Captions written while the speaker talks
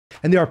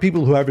And there are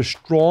people who have a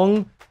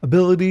strong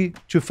ability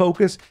to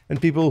focus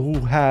and people who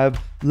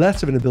have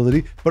less of an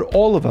ability, but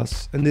all of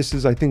us, and this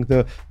is, I think,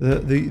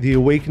 the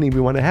awakening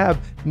we want to have,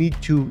 need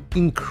to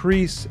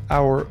increase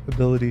our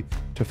ability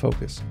to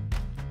focus.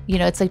 You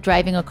know, it's like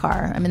driving a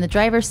car. I'm in the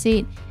driver's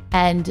seat,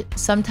 and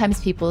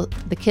sometimes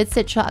the kids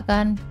sit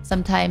shotgun,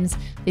 sometimes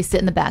they sit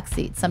in the back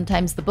seat.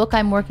 Sometimes the book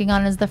I'm working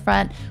on is the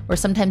front, or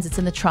sometimes it's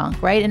in the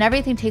trunk, right? And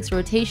everything takes a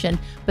rotation,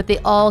 but they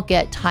all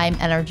get time,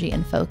 energy,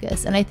 and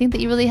focus. And I think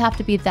that you really have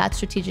to be that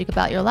strategic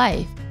about your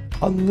life.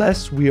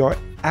 Unless we are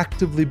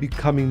actively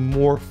becoming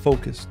more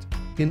focused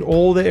in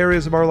all the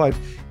areas of our life,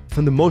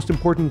 from the most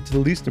important to the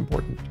least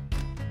important,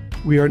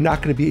 we are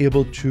not going to be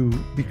able to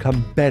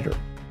become better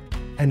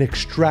and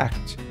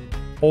extract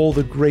all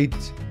the great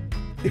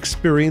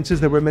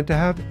experiences that we're meant to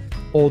have,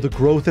 all the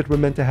growth that we're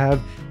meant to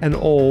have, and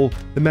all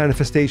the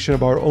manifestation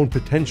of our own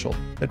potential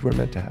that we're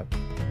meant to have.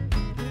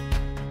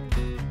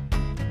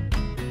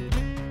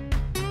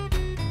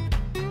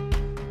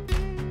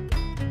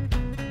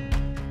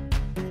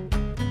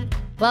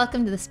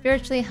 Welcome to the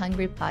Spiritually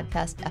Hungry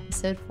Podcast,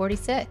 episode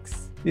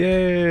 46.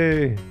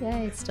 Yay! Yay,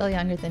 it's still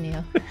younger than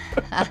you.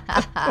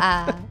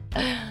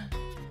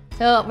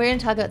 So we're going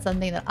to talk about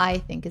something that I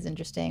think is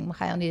interesting.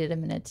 Mikhail needed a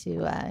minute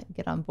to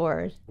get on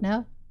board.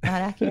 No?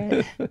 Not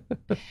accurate?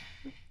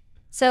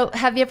 So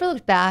have you ever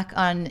looked back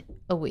on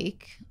a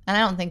week? And I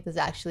don't think this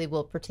actually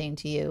will pertain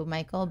to you,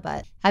 Michael,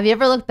 but have you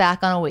ever looked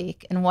back on a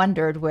week and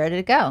wondered, where did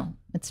it go?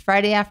 It's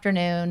Friday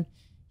afternoon.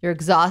 You're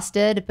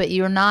exhausted, but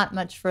you're not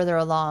much further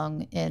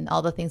along in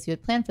all the things you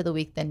had planned for the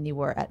week than you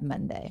were at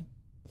Monday.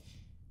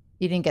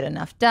 You didn't get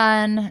enough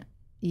done.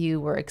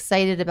 You were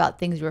excited about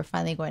things you were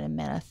finally going to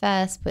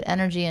manifest, put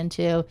energy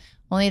into,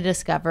 only to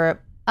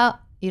discover, oh,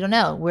 you don't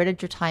know. Where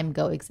did your time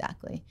go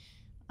exactly?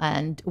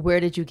 And where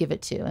did you give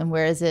it to? And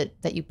where is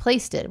it that you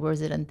placed it?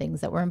 Was it in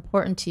things that were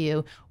important to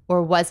you?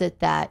 Or was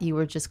it that you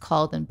were just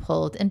called and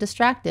pulled and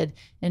distracted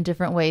in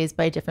different ways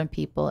by different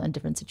people in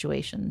different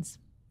situations?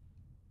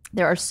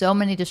 There are so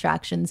many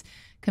distractions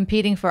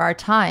competing for our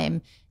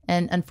time.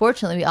 And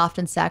unfortunately, we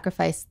often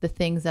sacrifice the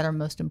things that are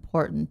most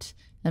important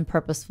and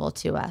purposeful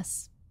to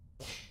us.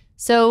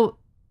 So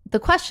the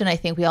question I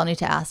think we all need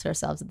to ask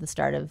ourselves at the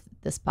start of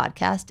this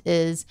podcast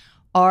is,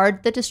 are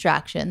the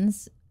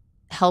distractions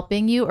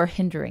helping you or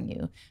hindering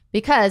you?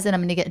 Because, and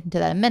I'm going to get into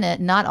that in a minute,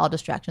 not all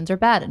distractions are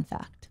bad, in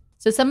fact.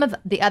 So some of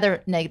the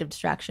other negative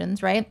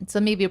distractions, right? So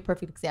maybe a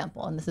perfect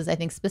example, and this is, I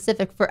think,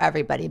 specific for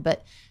everybody,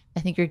 but I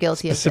think you're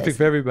guilty of this. Specific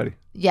for everybody.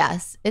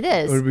 Yes, it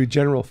is. Or would it be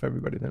general for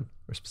everybody then?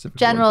 Or specific?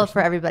 General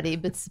for everybody,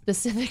 but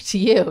specific to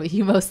you.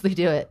 You mostly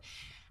do it.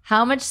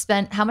 How much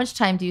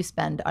time do you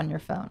spend on your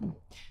phone?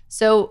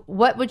 So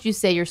what would you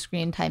say your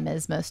screen time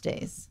is most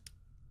days?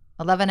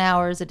 11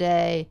 hours a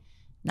day,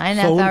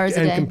 9.5 hours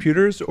a day? And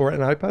computers or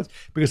an iPad?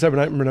 Because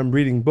when I'm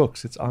reading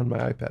books, it's on my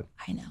iPad.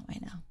 I know.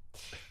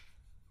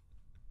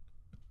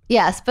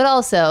 Yes, but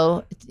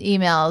also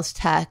emails,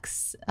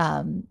 texts,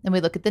 and we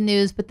look at the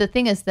news. But the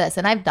thing is this,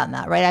 and I've done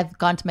that, right? I've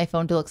gone to my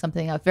phone to look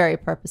something up very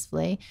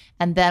purposefully.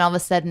 And then all of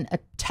a sudden a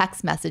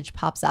text message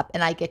pops up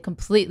and I get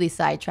completely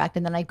sidetracked.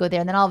 And then I go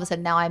there and then all of a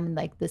sudden now I'm in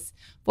like this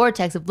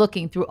vortex of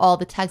looking through all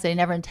the texts that I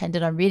never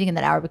intended on reading in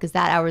that hour because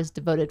that hour is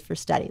devoted for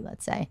study,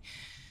 let's say.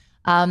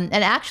 And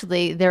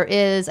actually there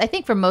is, I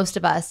think for most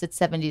of us, it's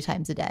 70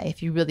 times a day.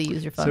 If you really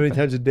use your phone. 70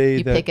 times a day.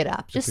 You pick it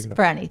up, just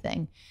for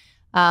anything.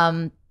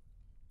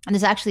 And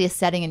there's actually a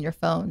setting in your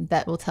phone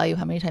that will tell you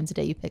how many times a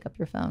day you pick up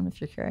your phone if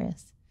you're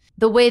curious.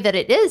 The way that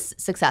it is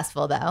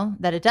successful, though,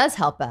 that it does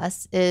help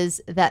us, is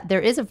that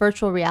there is a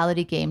virtual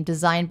reality game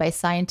designed by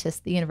scientists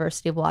at the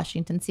University of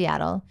Washington,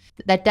 Seattle,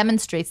 that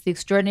demonstrates the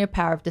extraordinary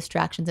power of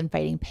distractions in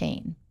fighting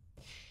pain.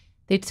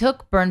 They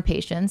took burn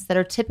patients that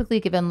are typically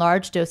given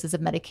large doses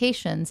of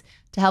medications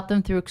to help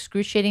them through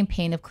excruciating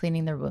pain of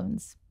cleaning their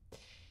wounds.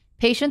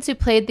 Patients who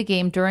played the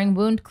game during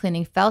wound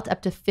cleaning felt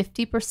up to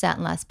 50%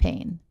 less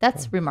pain.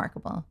 That's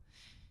remarkable.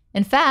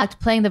 In fact,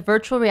 playing the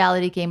virtual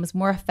reality game was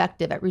more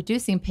effective at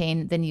reducing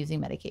pain than using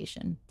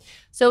medication.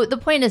 So the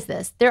point is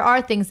this: there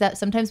are things that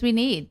sometimes we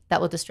need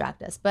that will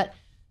distract us. But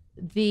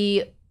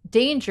the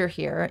danger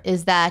here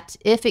is that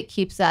if it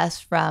keeps us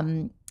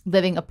from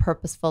living a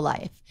purposeful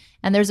life,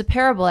 and there's a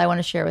parable I want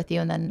to share with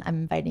you, and then I'm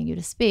inviting you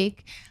to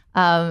speak,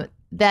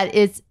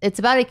 it's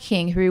about a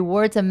king who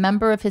rewards a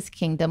member of his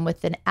kingdom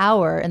with an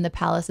hour in the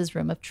palace's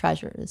room of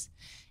treasures.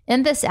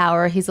 In this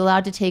hour, he's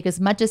allowed to take as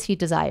much as he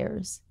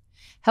desires.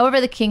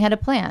 However, the king had a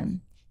plan.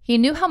 He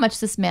knew how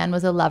much this man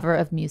was a lover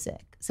of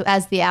music. So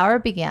as the hour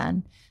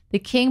began, the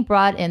king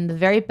brought in the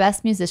very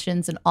best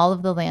musicians in all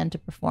of the land to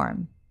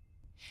perform.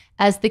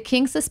 As the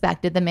king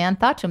suspected, the man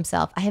thought to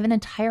himself, I have an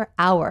entire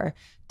hour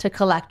to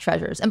collect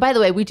treasures. And by the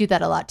way, we do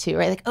that a lot too,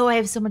 right? Like, oh, I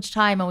have so much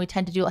time, and we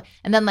tend to do,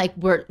 and then like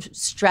we're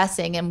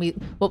stressing, and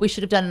what we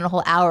should have done in a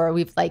whole hour,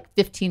 we've like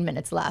 15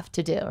 minutes left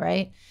to do,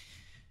 right?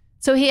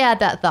 So he had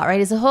that thought, right?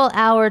 It's a whole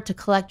hour to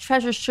collect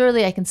treasures.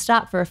 Surely I can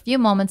stop for a few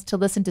moments to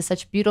listen to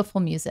such beautiful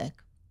music.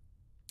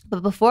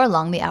 But before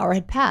long, the hour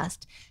had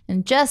passed.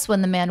 And just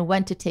when the man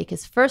went to take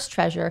his first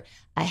treasure,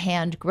 a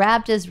hand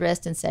grabbed his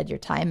wrist and said, your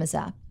time is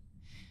up.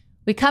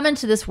 We come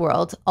into this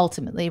world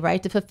ultimately,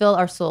 right, to fulfill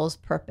our soul's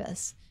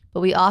purpose,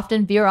 but we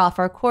often veer off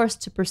our course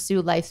to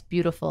pursue life's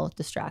beautiful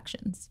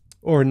distractions.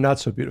 Or not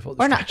so beautiful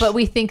distractions. Or not, but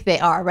we think they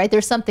are, right?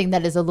 There's something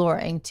that is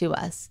alluring to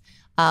us.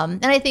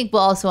 And I think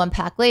we'll also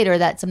unpack later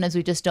that sometimes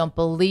we just don't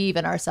believe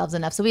in ourselves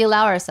enough. So we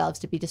allow ourselves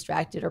to be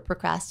distracted or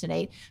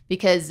procrastinate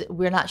because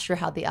we're not sure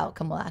how the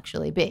outcome will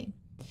actually be.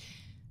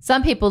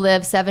 Some people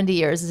live 70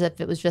 years as if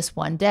it was just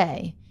one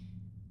day.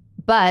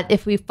 But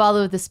if we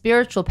follow the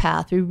spiritual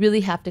path, we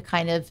really have to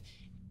kind of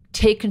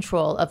take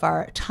control of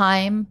our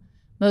time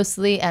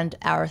mostly and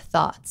our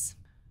thoughts.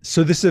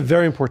 So this is a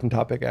very important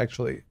topic,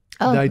 actually.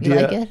 Oh, the idea,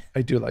 you like it?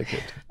 I do like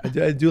it.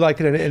 I do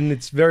like it. And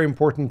it's very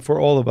important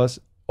for all of us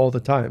all the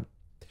time.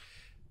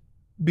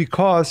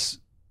 Because,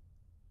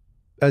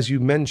 as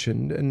you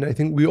mentioned, and I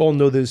think we all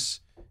know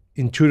this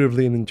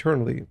intuitively and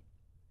internally,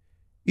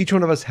 each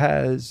one of us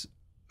has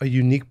a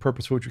unique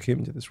purpose for which we came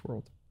into this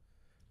world.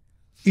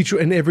 Each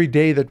and every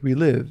day that we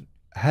live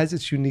has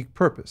its unique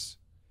purpose.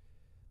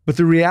 But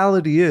the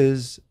reality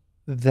is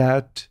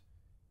that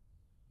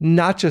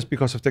not just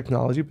because of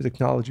technology, but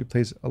technology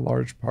plays a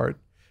large part,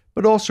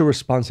 but also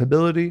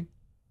responsibility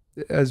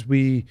as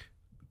we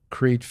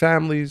create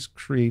families,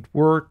 create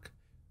work,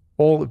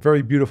 all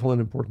very beautiful and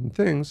important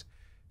things,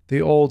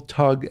 they all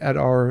tug at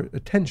our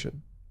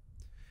attention.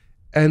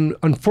 And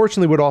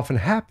unfortunately, what often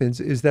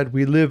happens is that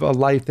we live a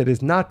life that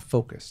is not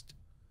focused.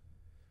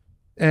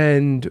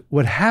 And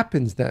what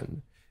happens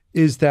then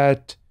is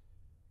that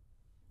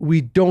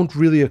we don't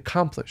really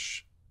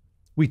accomplish.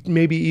 We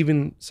maybe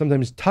even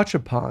sometimes touch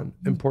upon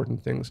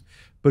important things,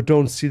 but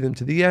don't see them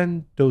to the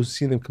end, don't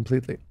see them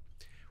completely.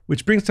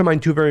 Which brings to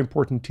mind two very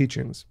important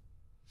teachings.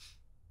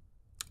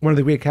 One of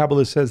the great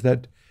Kabbalah says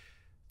that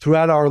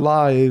throughout our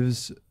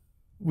lives,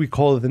 we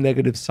call it the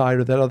negative side,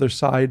 or that other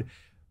side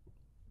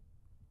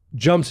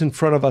jumps in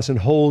front of us and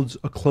holds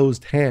a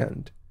closed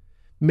hand,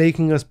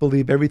 making us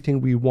believe everything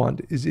we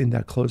want is in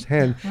that closed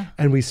hand.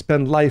 And we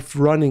spend life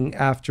running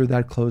after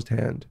that closed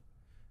hand.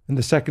 And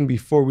the second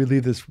before we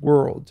leave this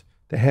world,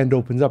 the hand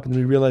opens up and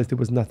we realize there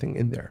was nothing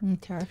in there.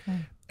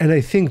 Terrifying. And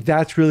I think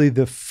that's really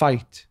the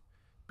fight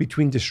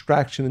between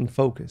distraction and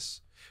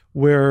focus,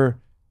 where,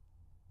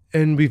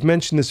 and we've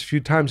mentioned this a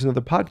few times in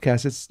other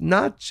podcasts, it's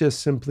not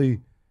just simply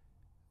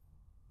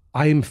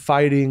I'm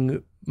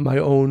fighting my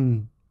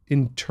own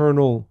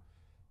internal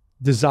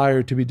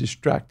desire to be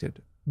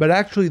distracted, but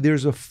actually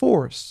there's a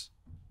force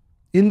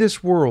in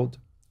this world,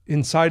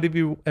 inside of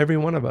you, every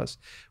one of us,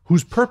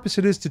 whose purpose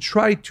it is to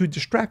try to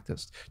distract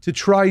us, to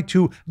try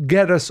to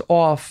get us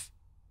off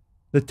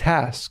the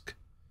task,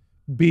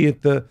 be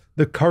it the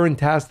current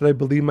task that I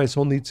believe my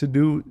soul needs to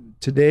do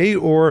today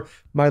or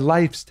my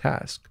life's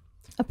task.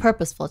 A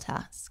purposeful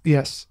task.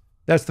 Yes,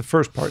 that's the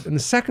first part. And the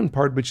second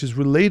part, which is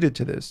related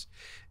to this,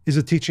 is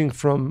a teaching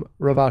from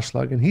Rav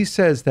Ashlag. And he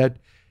says that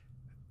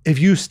if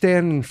you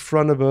stand in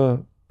front of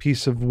a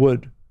piece of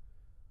wood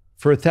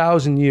for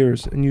 1,000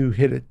 years and you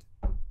hit it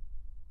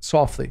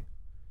softly,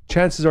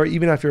 chances are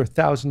even after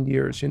 1,000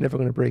 years, you're never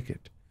going to break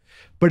it.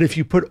 But if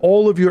you put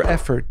all of your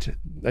effort,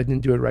 I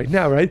didn't do it right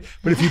now, right?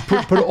 But if you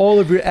put all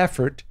of your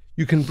effort,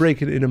 you can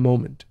break it in a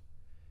moment.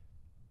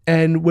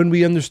 And when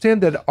we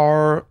understand that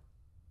our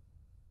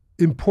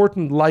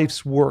important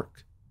life's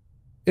work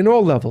in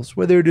all levels,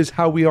 whether it is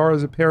how we are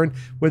as a parent,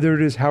 whether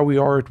it is how we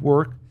are at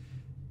work,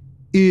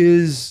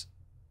 is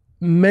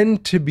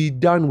meant to be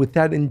done with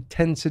that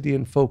intensity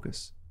and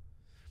focus.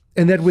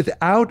 And that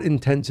without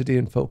intensity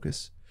and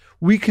focus,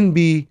 we can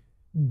be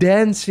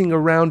dancing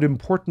around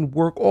important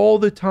work all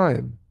the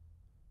time,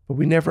 but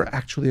we never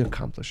actually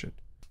accomplish it.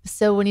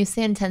 So when you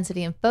say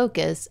intensity and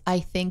focus, I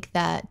think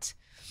that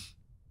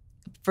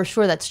for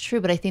sure that's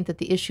true, but I think that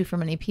the issue for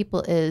many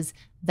people is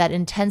that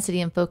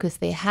intensity and focus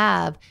they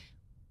have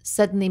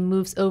suddenly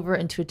moves over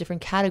into a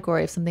different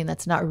category of something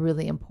that's not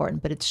really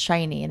important, but it's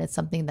shiny and it's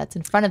something that's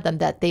in front of them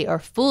that they are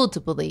fooled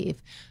to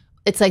believe.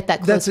 It's like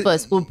that close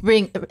buzz will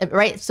bring,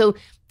 right? So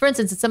for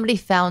instance, if somebody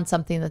found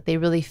something that they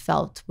really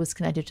felt was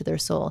connected to their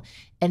soul,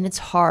 and it's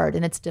hard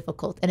and it's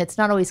difficult and it's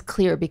not always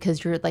clear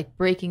because you're like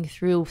breaking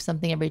through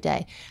something every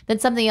day, then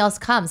something else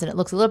comes and it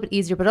looks a little bit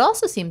easier, but it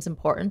also seems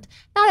important.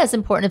 Not as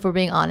important if we're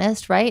being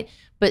honest, right?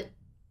 But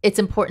it's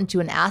important to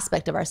an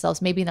aspect of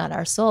ourselves, maybe not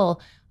our soul.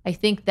 I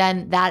think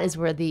then that is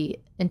where the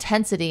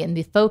intensity and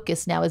the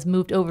focus now is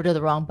moved over to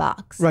the wrong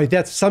box. Right,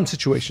 that's some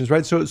situations,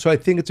 right? So I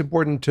think it's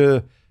important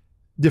to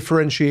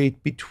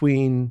differentiate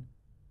between,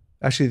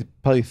 actually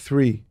probably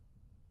three.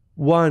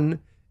 One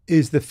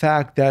is the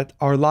fact that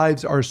our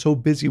lives are so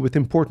busy with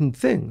important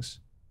things.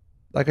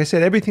 Like I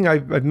said, everything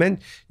I've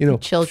meant,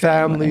 Children,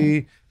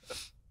 family,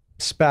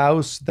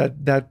 spouse,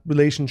 that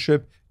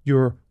relationship,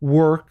 your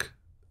work,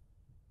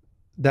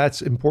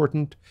 that's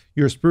important.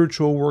 Your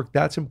spiritual work,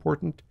 that's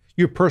important.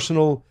 Your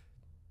personal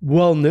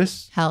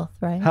wellness. Health,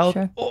 right? Health,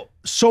 Sure.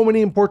 So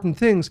many important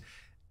things.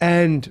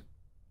 And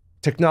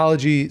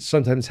technology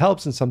sometimes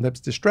helps and sometimes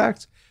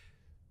distracts.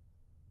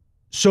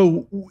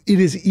 So it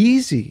is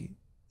easy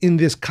in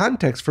this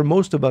context for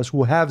most of us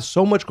who have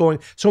so much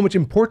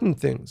important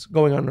things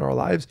going on in our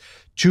lives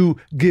to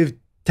give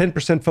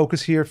 10%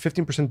 focus here,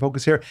 15%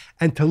 focus here,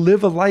 and to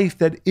live a life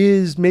that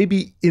is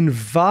maybe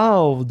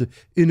involved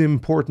in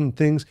important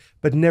things,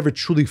 but never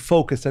truly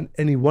focused on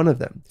any one of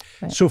them.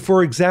 Right. So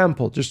for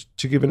example, just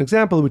to give an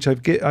example, which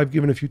I've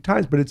given a few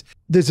times, but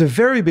there's a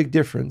very big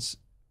difference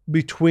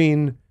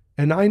between,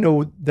 and I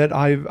know that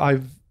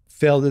I've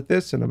failed at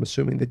this, and I'm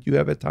assuming that you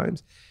have at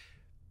times.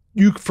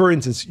 For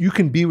instance, you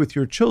can be with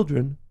your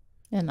children,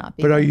 and not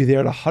be. But are you there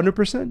at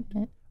 100%?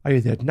 Right. Are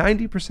you there at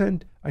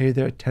 90%? Are you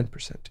there at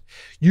 10%?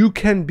 You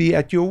can be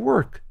at your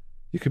work.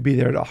 You could be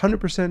there at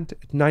 100%,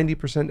 at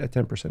 90%, at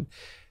 10%.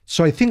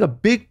 So I think a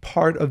big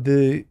part of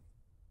the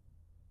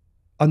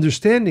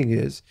understanding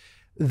is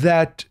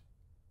that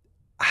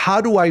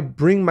how do I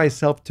bring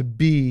myself to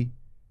be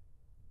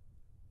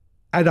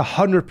at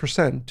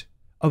 100%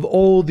 of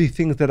all the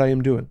things that I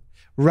am doing?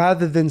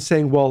 Rather than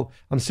saying, well,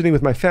 I'm sitting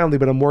with my family,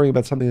 but I'm worrying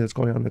about something that's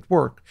going on at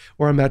work.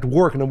 Or I'm at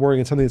work and I'm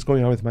worrying about something that's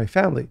going on with my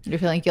family. You're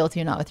feeling guilty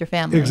you're not with your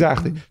family.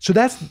 Exactly. Mm-hmm. So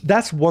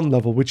that's one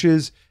level, which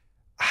is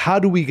how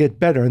do we get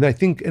better? And I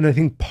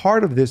think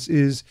part of this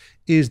is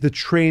the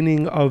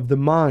training of the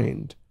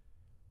mind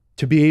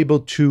to be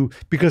able to,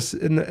 because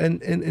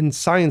and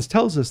science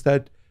tells us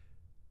that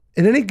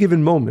in any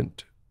given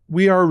moment,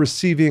 we are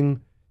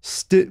receiving,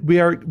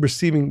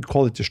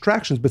 call it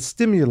distractions, but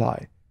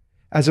stimuli.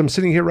 As I'm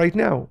sitting here right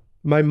now,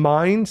 my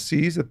mind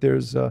sees that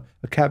there's a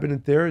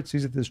cabinet there. It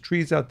sees that there's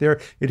trees out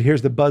there. It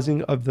hears the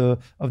buzzing of the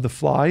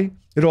fly.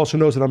 It also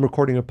knows that I'm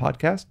recording a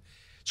podcast.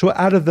 So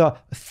out of the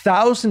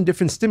 1,000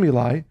 different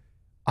stimuli,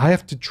 I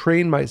have to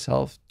train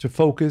myself to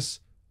focus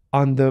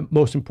on the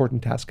most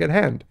important task at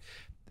hand.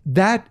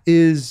 That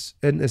is,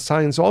 and as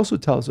science also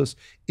tells us,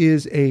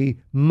 is a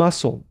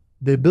muscle,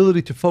 the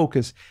ability to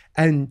focus,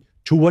 and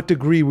to what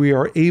degree we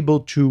are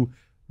able to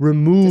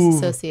remove,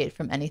 disassociate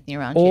from anything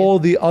around all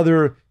you. The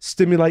other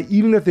stimuli,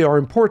 even if they are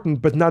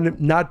important, but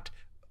not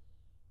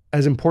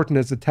as important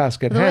as the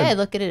task at hand. The way I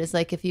look at it is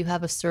like if you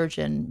have a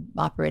surgeon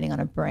operating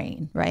on a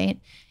brain, right?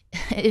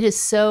 It is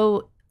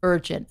so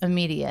urgent,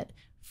 immediate,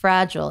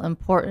 fragile,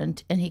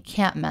 important, and he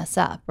can't mess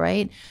up,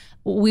 right?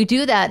 We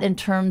do that in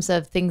terms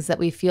of things that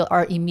we feel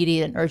are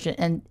immediate and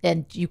urgent,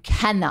 and you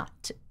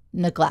cannot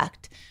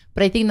neglect.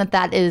 But I think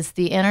that is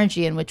the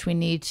energy in which we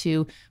need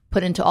to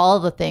put into all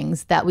of the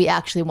things that we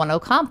actually want to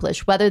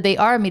accomplish, whether they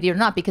are immediate or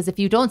not. Because if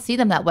you don't see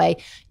them that way,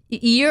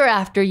 year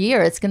after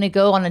year, it's going to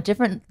go on a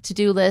different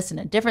to-do list and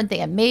a different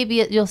thing. And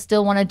maybe you'll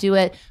still want to do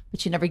it,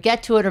 but you never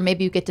get to it. Or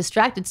maybe you get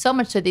distracted so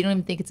much that you don't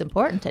even think it's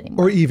important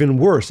anymore. Or even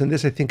worse, and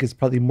this I think is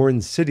probably more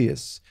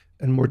insidious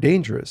and more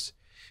dangerous,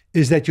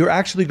 is that you're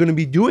actually going to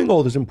be doing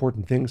all those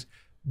important things,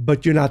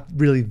 but you're not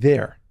really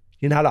there.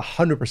 You're not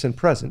 100%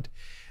 present.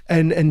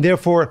 And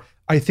therefore,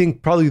 I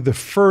think probably the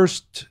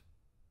first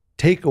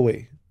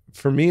takeaway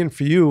for me and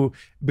for you,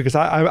 because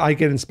I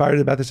get inspired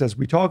about this as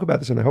we talk about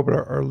this, and I hope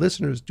our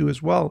listeners do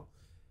as well.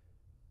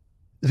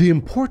 The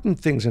important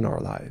things in our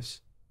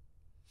lives,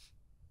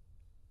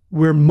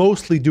 we're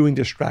mostly doing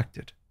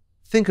distracted.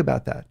 Think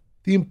about that.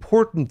 The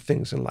important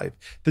things in life.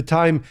 The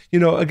time,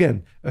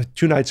 again,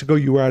 2 nights ago,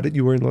 you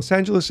were in Los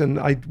Angeles, and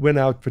I went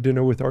out for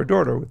dinner with our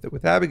daughter,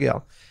 with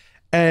Abigail.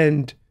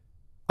 And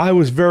I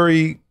was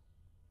very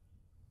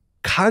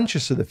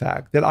conscious of the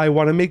fact that I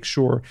want to make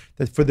sure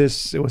that for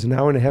this, it was an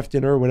hour and a half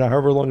dinner, or whatever,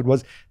 however long it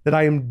was, that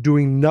I am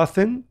doing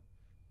nothing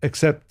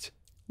except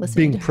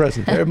being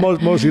present there,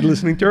 mostly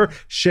listening to her,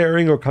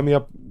 sharing or coming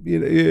up.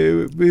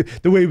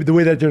 The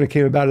way that dinner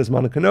came about, as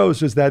Monica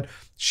knows, is that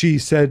she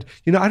said,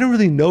 I don't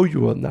really know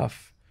you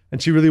enough.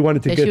 And she really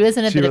wanted to get... She was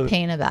in a bit of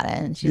pain about it.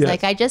 And she's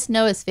like, I just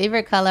know his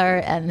favorite color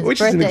and his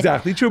birthday. Isn't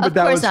exactly true, but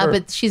that was her. Of course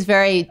not, but she's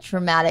very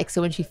dramatic.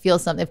 So when she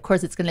feels something, of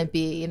course it's going to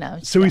be,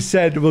 So we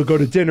said, we'll go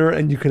to dinner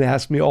and you can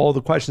ask me all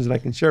the questions and I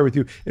can share with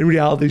you. In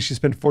reality, she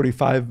spent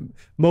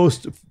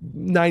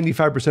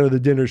 95% of the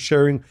dinner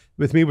sharing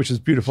with me, which is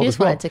beautiful as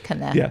well. She just wanted to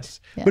connect. Yes.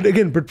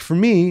 Yeah. But for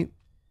me,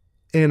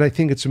 and I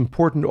think it's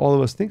important all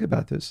of us think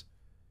about this,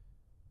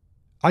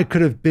 I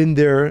could have been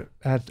there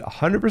at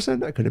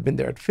 100%. I could have been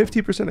there at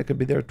 50%. I could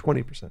be there at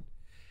 20%.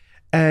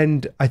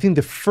 And I think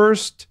the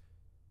first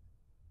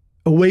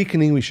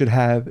awakening we should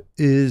have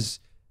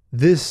is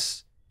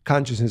this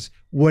consciousness,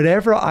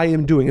 whatever I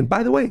am doing. And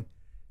by the way,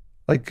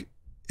 like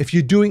if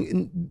you're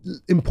doing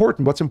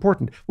important, what's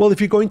important? Well,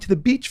 if you're going to the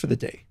beach for the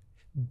day,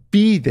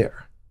 be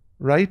there,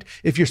 right?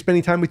 If you're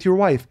spending time with your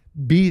wife,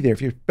 be there.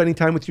 If you're spending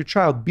time with your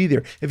child, be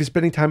there. If you're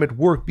spending time at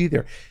work, be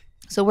there.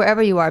 So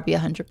wherever you are, be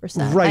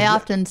 100%. Right. I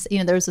often,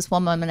 there was this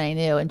one woman I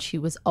knew and she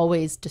was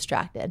always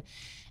distracted.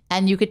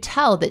 And you could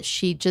tell that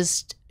she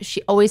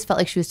always felt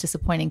like she was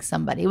disappointing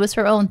somebody. It was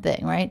her own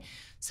thing, right?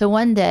 So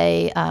one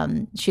day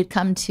she'd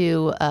come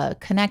to a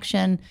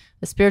connection,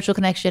 a spiritual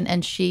connection,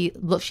 and she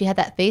had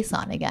that face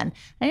on again.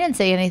 I didn't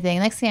say anything.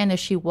 Next thing I know,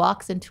 she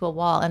walks into a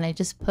wall and I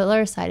just pull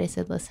her aside. I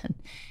said, listen,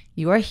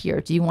 you are here.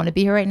 Do you want to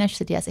be here right now? She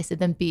said, yes. I said,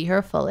 then be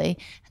here fully.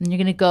 And then you're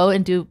going to go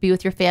and be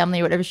with your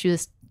family or whatever she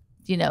was,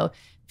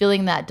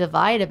 feeling that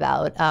divide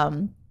about.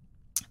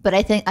 But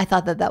I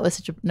thought that was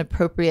such an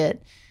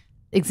appropriate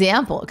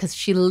example because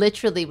she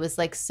literally was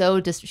like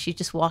she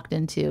just walked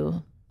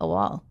into a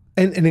wall.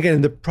 And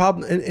again,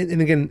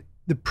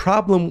 the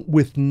problem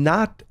with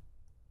not,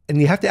 and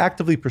you have to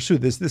actively pursue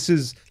this. This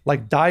is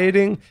like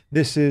dieting.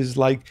 This is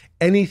like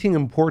anything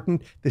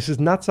important. This is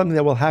not something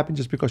that will happen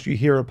just because you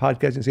hear a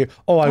podcast and say,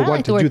 "Oh, I want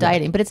like to the do word that."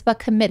 dieting, but it's about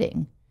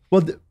committing.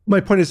 Well,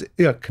 my point is,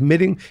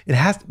 committing. It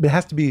has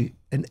to be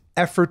an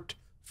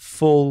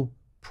effortful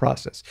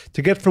process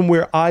to get from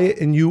where I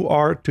and you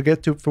are, to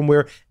get to from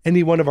where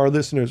any one of our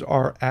listeners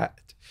are at,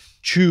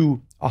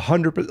 to a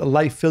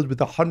life filled with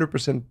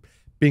 100%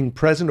 being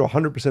present or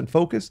 100%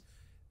 focus.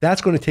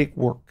 That's going to take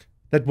work.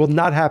 That will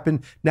not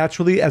happen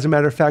naturally. As a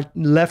matter of fact,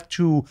 left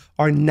to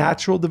our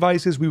natural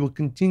devices, we will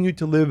continue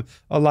to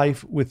live a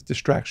life with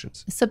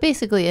distractions. So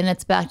basically, and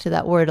it's back to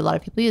that word a lot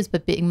of people use,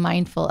 but being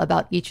mindful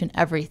about each and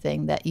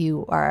everything that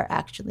you are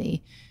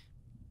actually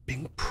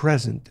being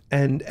present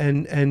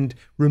and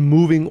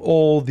removing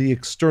all the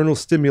external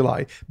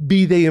stimuli,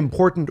 be they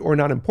important or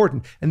not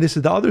important. And this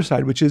is the other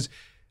side, which is,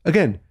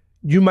 again,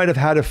 you might have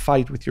had a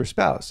fight with your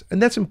spouse,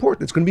 and that's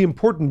important. It's going to be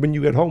important when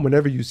you get home,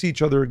 whenever you see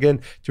each other again,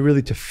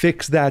 to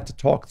fix that, to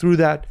talk through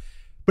that.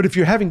 But if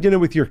you're having dinner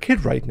with your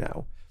kid right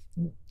now,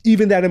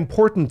 even that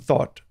important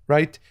thought,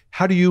 right?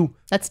 How do you?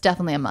 That's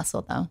definitely a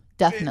muscle, though.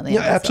 Definitely.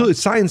 Yeah, absolutely.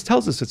 Science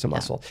tells us it's a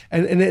muscle,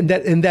 and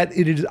that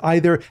it is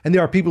either. And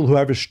there are people who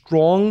have a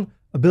strong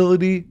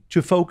ability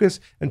to focus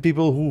and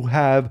people who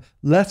have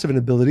less of an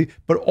ability,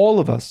 but all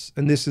of us,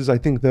 and this is, I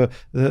think,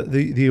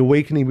 the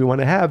awakening we want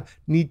to have,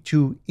 need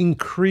to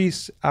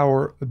increase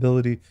our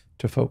ability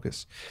to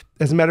focus.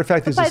 As a matter of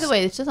fact, by the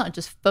way, it's just not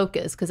just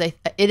focus, because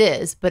it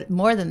is, but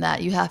more than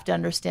that, you have to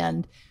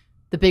understand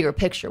the bigger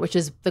picture, which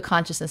is the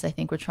consciousness I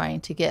think we're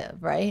trying to give,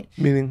 right?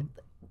 Meaning?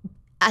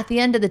 At the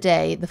end of the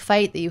day, the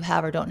fight that you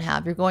have or don't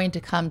have, you're going to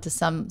come to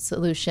some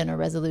solution or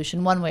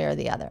resolution one way or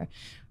the other,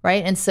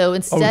 right? And so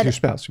instead,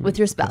 with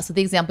your spouse, with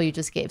the example you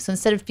just gave. So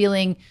instead of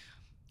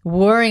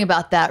worrying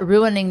about that,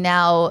 ruining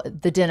now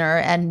the dinner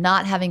and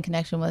not having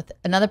connection with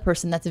another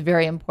person that's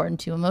very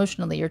important to you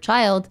emotionally, your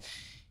child,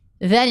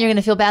 then you're going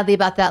to feel badly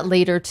about that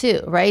later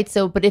too, right?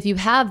 So, but if you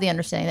have the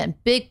understanding,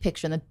 that big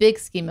picture, in the big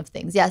scheme of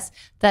things, yes,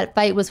 that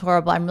fight was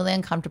horrible. I'm really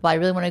uncomfortable. I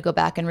really want to go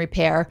back and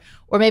repair.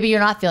 Or maybe you're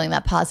not feeling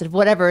that positive,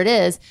 whatever it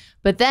is.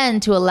 But then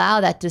to allow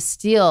that to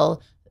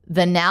steal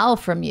the now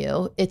from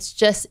you, it's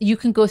just, you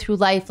can go through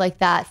life like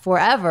that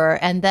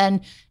forever. And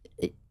then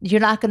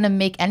you're not going to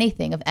make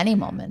anything of any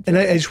moment. And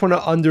I just want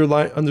to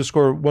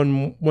underscore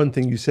one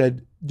thing you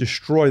said,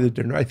 destroy the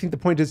dinner. I think the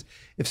point is,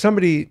 if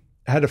somebody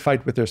had a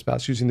fight with their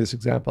spouse, using this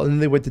example, and then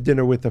they went to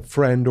dinner with a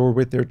friend or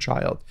with their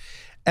child,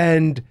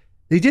 and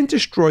they didn't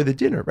destroy the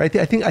dinner, right?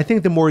 I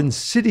think the more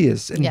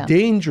insidious and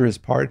dangerous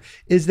part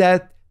is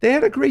that they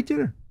had a great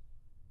dinner.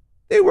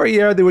 They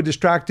were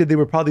distracted. They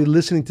were probably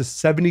listening to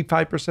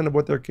 75% of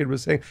what their kid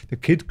was saying. The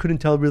kid couldn't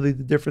tell really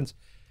the difference.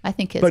 I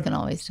think kids can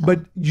always tell. But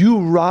you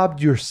robbed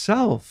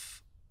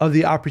yourself of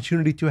the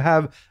opportunity to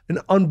have an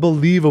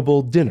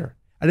unbelievable dinner.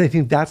 And I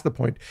think that's the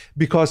point,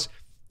 because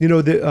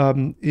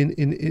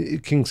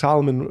in King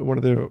Solomon, one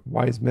of the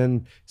wise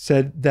men,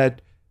 said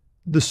that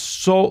the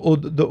soul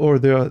or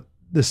the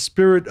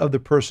spirit of the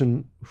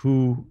person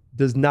who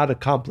does not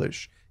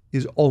accomplish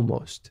is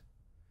almost.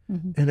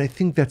 Mm-hmm. And I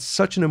think that's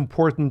such an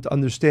important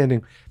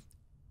understanding,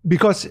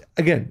 because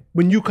again,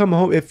 when you come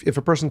home, if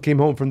a person came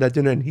home from that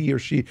dinner and he or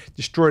she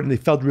destroyed and they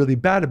felt really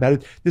bad about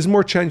it, there's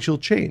more chance you'll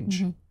change.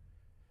 Mm-hmm.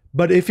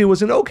 But if it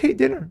was an okay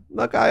dinner,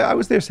 like I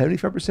was there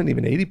 75%,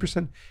 even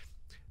 80%.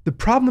 The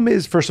problem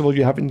is, first of all,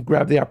 you haven't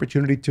grabbed the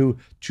opportunity to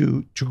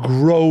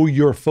grow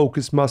your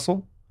focus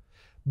muscle,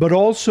 but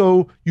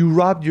also you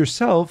robbed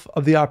yourself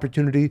of the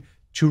opportunity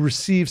to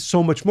receive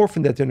so much more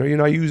from that dinner.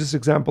 I use this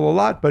example a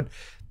lot, but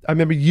I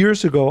remember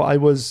years ago, I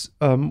was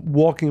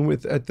walking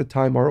with, at the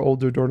time, our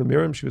older daughter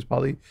Miriam. She was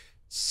probably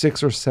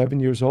 6 or 7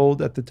 years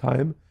old at the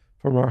time,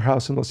 from our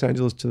house in Los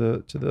Angeles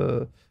to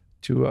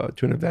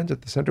an event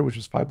at the center, which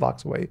was 5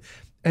 blocks away,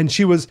 and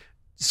she was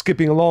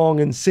skipping along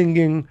and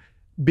singing,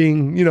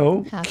 being,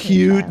 happy,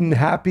 cute and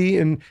happy.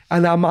 And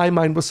now my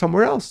mind was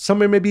somewhere else,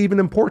 somewhere maybe even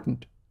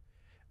important.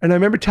 And I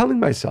remember telling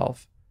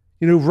myself,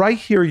 right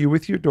here, you're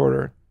with your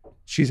daughter.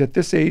 She's at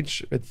this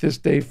age, at this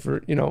day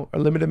for, a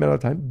limited amount of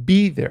time,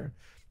 be there.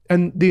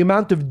 And the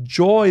amount of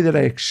joy that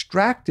I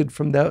extracted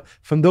from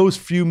those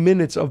few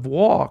minutes of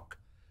walk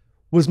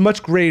was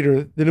much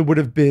greater than it would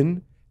have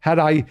been had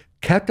I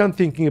kept on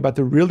thinking about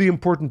the really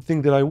important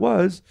thing that I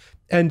was,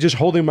 and just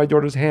holding my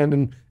daughter's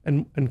hand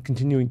and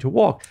continuing to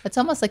walk. It's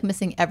almost like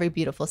missing every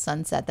beautiful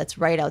sunset that's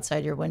right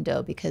outside your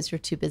window because you're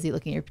too busy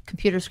looking at your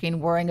computer screen,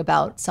 worrying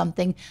about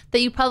something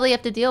that you probably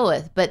have to deal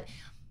with. But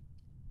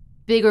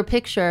bigger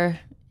picture,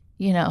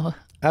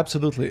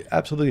 Absolutely,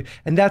 absolutely.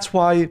 And that's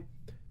why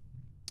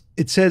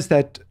it says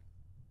that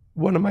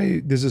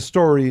there's a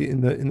story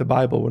in the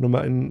Bible,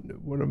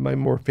 one of my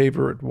more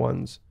favorite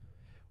ones,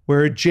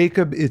 where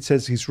Jacob, it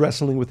says he's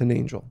wrestling with an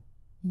angel.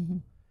 Mm-hmm.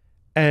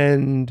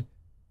 And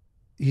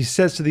he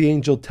says to the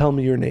angel, "Tell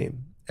me your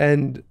name."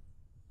 And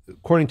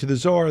according to the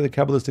Zohar, the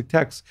Kabbalistic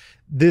text,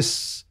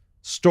 this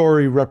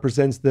story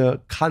represents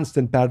the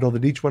constant battle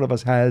that each one of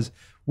us has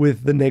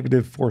with the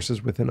negative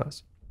forces within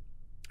us.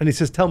 And he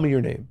says, "Tell me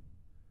your name."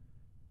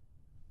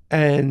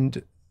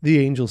 And the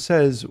angel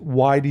says,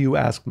 "Why do you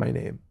ask my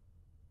name?"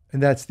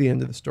 And that's the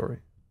end of the story,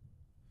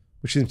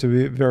 which seems to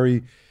be a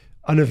very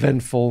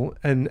uneventful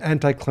and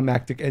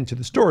anticlimactic end to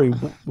the story,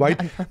 right?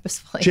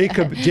 Unpurposefully.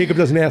 Jacob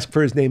doesn't ask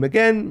for his name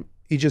again.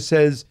 He just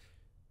says,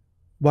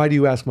 "Why do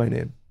you ask my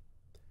name?"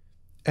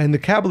 And the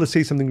Kabbalah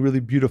says something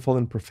really beautiful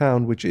and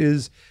profound, which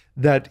is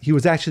that he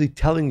was actually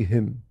telling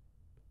him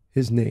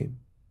his name.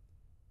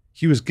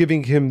 He was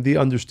giving him the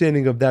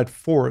understanding of that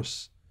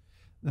force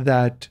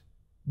that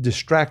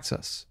distracts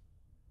us.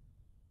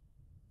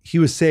 He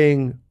was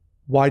saying,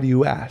 "Why do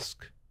you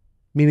ask?"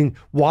 Meaning,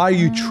 why are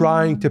you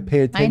trying to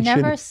pay attention I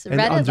never and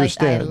read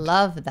understand? it like that.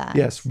 I love that.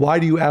 Yes. Why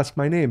do you ask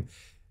my name?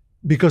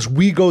 Because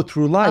we go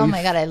through life. Oh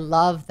my God, I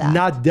love that.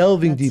 Not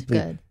delving That's deeply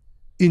good.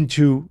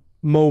 into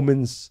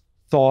moments,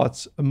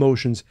 thoughts,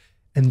 emotions,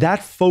 and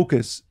that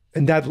focus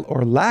and that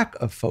or lack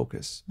of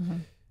focus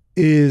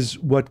is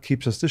what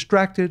keeps us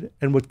distracted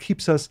and what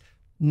keeps us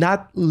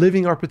not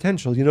living our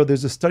potential. You know,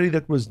 there's a study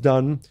that was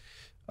done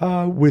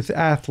with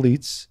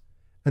athletes,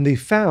 and they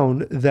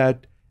found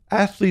that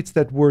athletes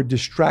that were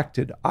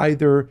distracted,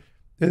 either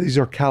these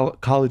are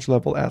college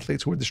level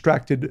athletes who were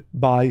distracted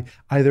by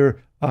either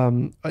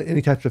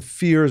any types of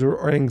fears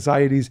or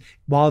anxieties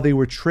while they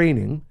were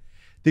training,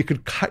 they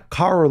could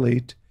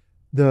correlate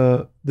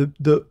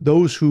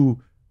those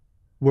who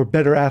were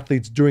better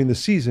athletes during the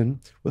season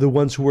were the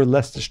ones who were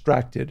less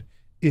distracted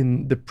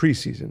in the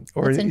preseason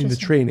or in the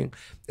training.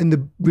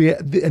 And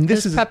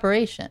this is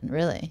preparation,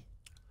 really.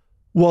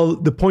 Well,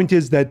 the point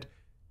is that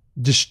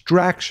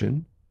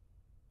distraction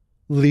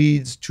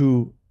leads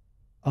to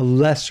a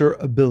lesser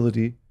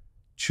ability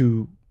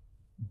to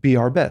be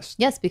our best.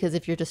 Yes, because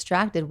if you're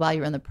distracted while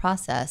you're in the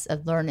process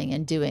of learning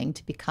and doing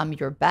to become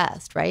your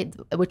best, right?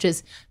 Which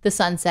is the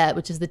sunset,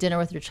 which is the dinner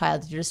with your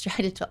child, you're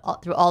distracted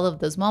through all of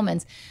those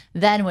moments.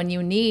 Then when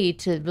you need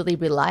to really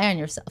rely on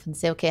yourself and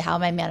say, okay, how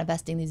am I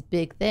manifesting these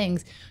big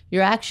things?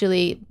 You're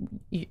actually,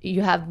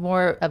 you have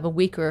more of a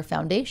weaker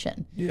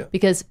foundation. Yeah.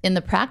 Because in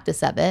the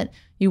practice of it,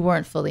 you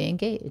weren't fully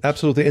engaged.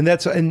 Absolutely. And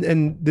that's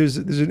and there's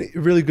a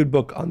really good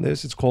book on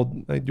this. It's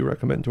called, I do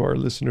recommend to our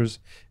listeners,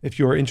 if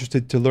you are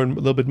interested to learn a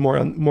little bit more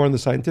on the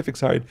scientific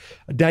side,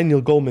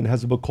 Daniel Goleman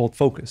has a book called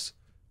Focus,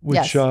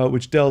 which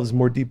which delves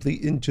more deeply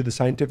into the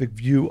scientific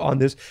view on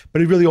this,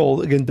 but it really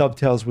all again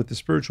dovetails with the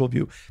spiritual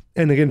view.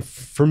 And again,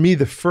 for me,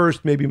 the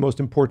first, maybe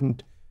most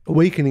important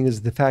awakening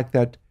is the fact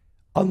that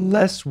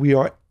unless we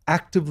are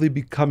actively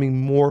becoming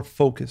more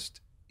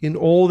focused in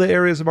all the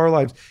areas of our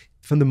lives,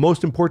 from the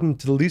most important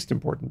to the least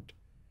important,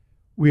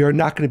 we are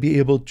not going to be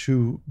able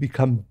to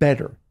become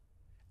better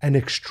and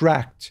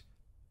extract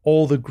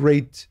all the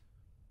great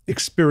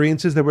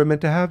experiences that we're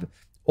meant to have,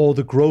 all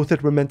the growth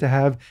that we're meant to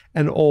have,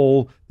 and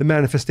all the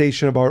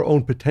manifestation of our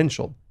own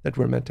potential that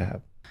we're meant to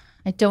have.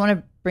 I don't want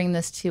to bring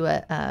this to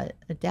a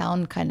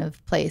down kind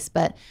of place,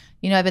 but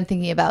I've been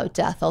thinking about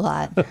death a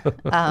lot.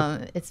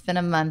 It's been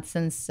a month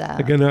since.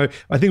 Again,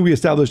 I think we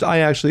established I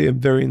actually am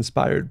very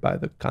inspired by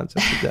the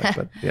concept of death,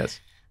 but yes.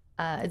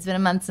 It's been a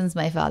month since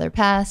my father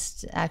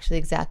passed, actually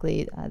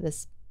exactly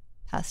this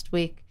past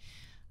week.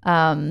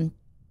 So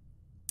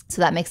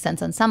that makes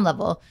sense on some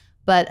level.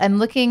 But I'm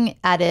looking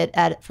at it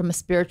from a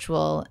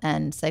spiritual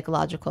and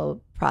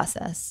psychological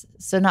process.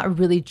 So not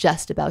really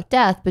just about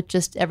death, but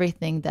just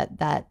everything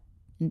that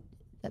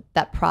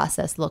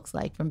process looks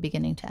like from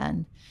beginning to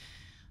end.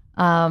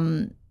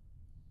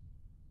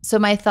 So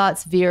my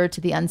thoughts veer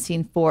to the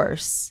unseen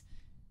force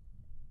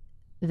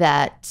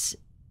that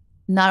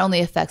not only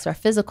affects our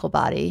physical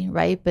body,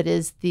 right, but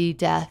is the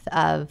death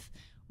of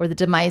or the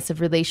demise of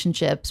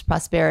relationships,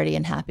 prosperity,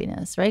 and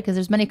happiness, right? Because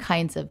there's many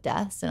kinds of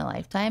deaths in a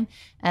lifetime.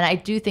 And I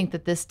do think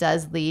that this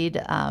does lead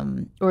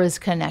or is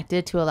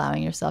connected to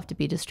allowing yourself to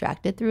be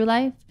distracted through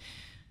life.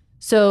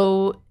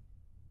 So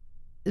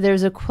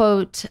there's a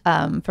quote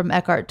from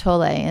Eckhart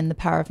Tolle in The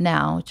Power of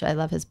Now, which I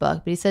love his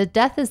book, but he said,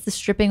 "Death is the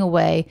stripping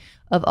away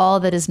of all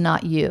that is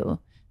not you.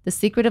 The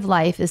secret of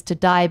life is to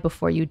die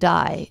before you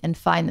die and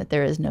find that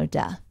there is no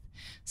death."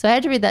 So I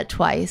had to read that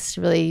twice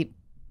to really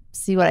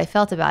see what I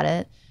felt about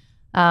it.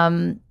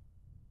 And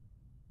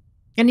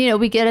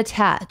we get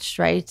attached,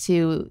 right,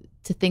 to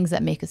things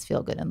that make us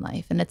feel good in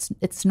life. And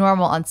it's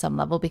normal on some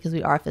level because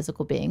we are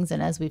physical beings.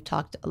 And as we've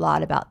talked a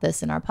lot about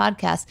this in our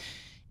podcast,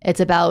 it's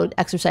about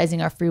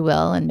exercising our free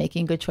will and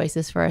making good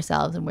choices for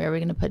ourselves and where we're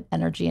going to put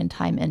energy and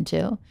time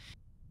into.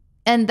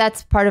 And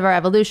that's part of our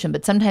evolution,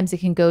 but sometimes it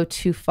can go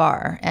too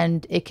far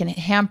and it can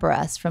hamper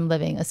us from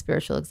living a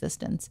spiritual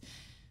existence.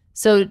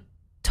 So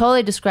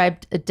Tolle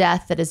described a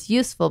death that is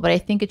useful, but I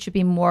think it should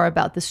be more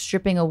about the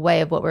stripping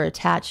away of what we're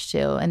attached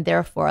to and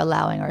therefore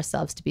allowing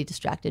ourselves to be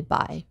distracted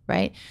by,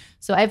 right?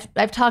 So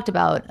I've talked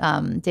about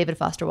David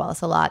Foster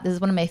Wallace a lot. This is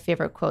one of my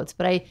favorite quotes,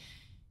 but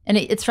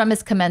it's from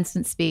his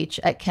commencement speech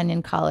at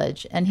Kenyon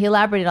College, and he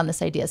elaborated on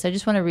this idea. So I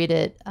just want to read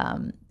it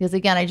because,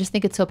 again, I just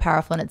think it's so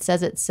powerful and it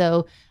says it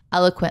so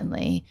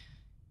eloquently.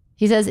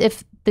 He says, in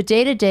the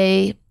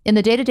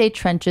day-to-day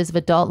trenches of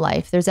adult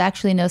life, there's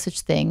actually no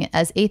such thing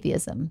as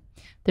atheism.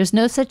 There's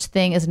no such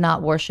thing as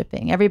not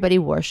worshiping. Everybody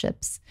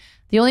worships.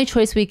 The only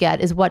choice we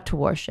get is what to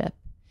worship.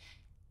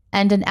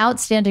 and an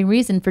outstanding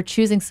reason for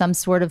choosing some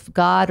sort of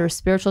God or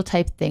spiritual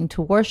type thing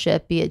to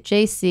worship, be it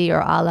JC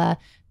or Allah,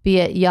 be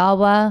it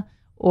Yahweh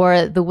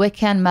or the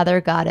Wiccan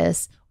mother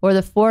goddess, or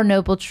the Four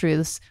Noble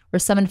Truths, or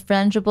some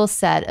infrangible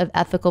set of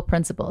ethical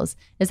principles,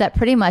 is that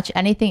pretty much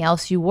anything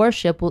else you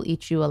worship will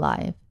eat you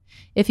alive.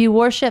 If you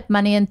worship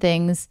money and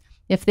things,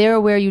 if they are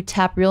where you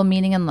tap real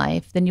meaning in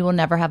life, then you will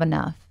never have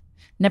enough.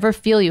 Never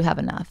feel you have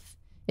enough.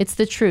 It's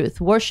the truth.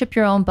 Worship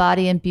your own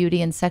body and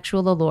beauty and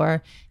sexual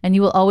allure, and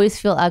you will always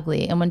feel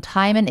ugly. And when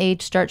time and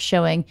age start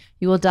showing,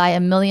 you will die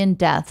 1,000,000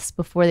 deaths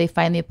before they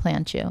finally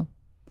plant you.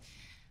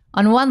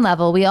 On one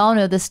level, we all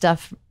know this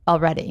stuff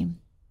already.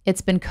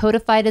 It's been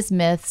codified as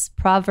myths,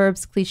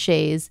 proverbs,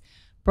 cliches,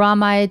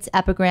 bromides,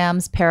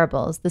 epigrams,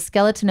 parables, the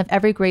skeleton of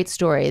every great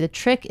story. The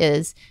trick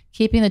is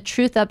keeping the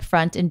truth up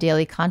front in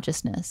daily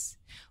consciousness.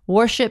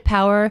 Worship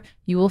power,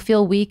 you will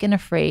feel weak and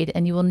afraid,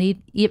 and you will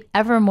need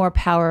ever more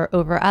power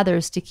over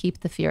others to keep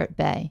the fear at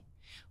bay.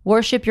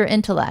 Worship your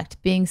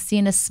intellect, being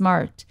seen as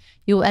smart.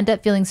 You will end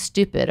up feeling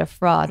stupid, a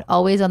fraud,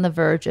 always on the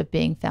verge of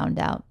being found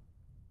out.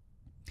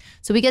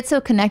 So we get so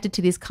connected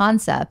to these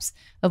concepts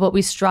of what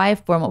we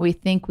strive for and what we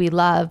think we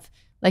love,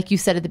 like you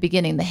said at the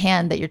beginning, the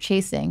hand that you're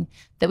chasing,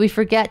 that we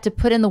forget to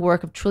put in the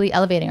work of truly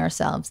elevating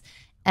ourselves.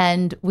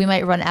 And we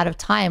might run out of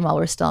time while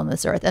we're still on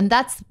this earth. And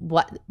that's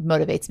what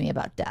motivates me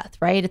about death,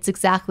 right? It's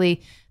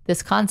exactly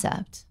this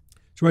concept.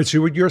 Right.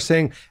 So what you're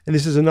saying, and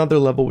this is another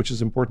level which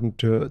is important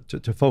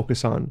to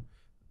focus on,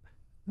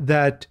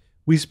 that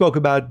we spoke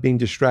about being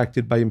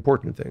distracted by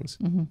important things.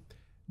 Mm-hmm.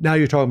 Now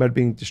you're talking about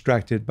being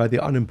distracted by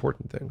the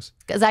unimportant things.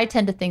 Because I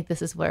tend to think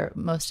this is where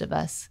most of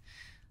us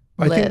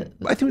live.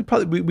 I think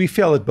we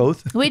fail at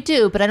both. We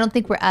do, but I don't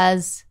think we're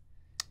as...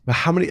 But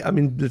how many, I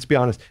mean, let's be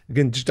honest.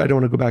 Again, I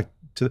don't want to go back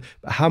to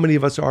how many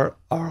of us are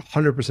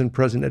 100%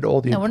 present at all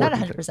the important things? No, we're not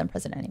 100% things.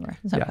 present anymore.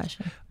 There's no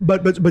question.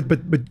 But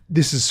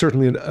this is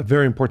certainly a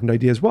very important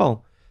idea as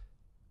well.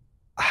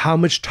 How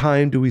much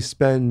time do we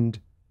spend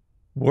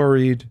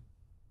worried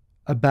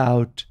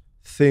about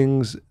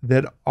things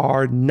that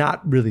are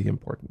not really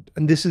important?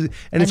 And this is,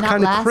 and it's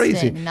kind of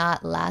crazy.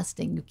 Not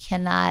lasting. You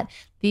cannot,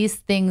 these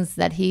things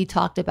that he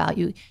talked about,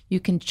 you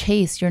can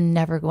chase, you're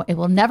never going, it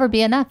will never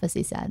be enough, as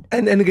he said.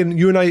 And again,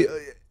 you and I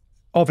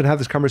often have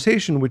this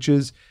conversation, which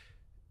is,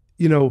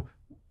 you know,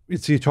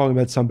 it's you're talking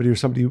about somebody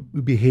who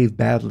behaved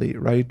badly,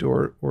 right?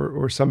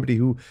 Or somebody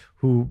who,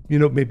 you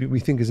know, maybe we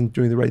think isn't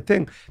doing the right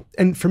thing.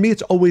 And for me,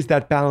 it's always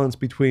that balance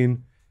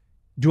between,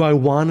 do I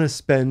want to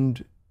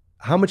spend,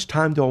 how much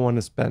time do I want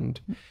to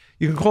spend?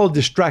 You can call it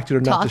distracted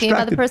or not distracted. Talking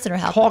about the person or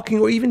helping. Talking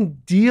or even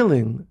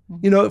dealing.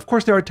 Mm-hmm. You know, of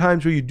course, there are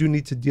times where you do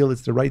need to deal.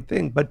 It's the right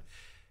thing. But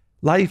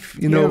life,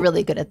 you're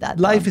really good at that.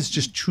 Life is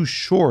just too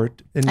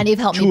short. And you've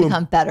helped me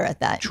become better at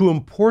that. Too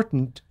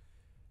important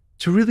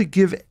to really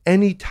give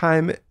any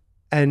time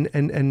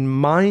and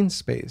mind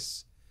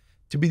space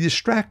to be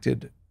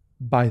distracted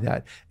by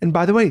that. And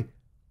by the way,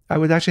 I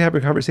was actually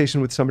having a conversation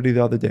with somebody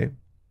the other day.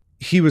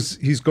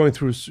 He's going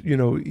through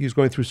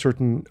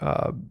certain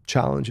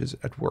challenges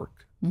at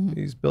work. Mm-hmm.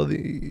 He's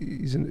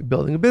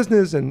building a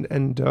business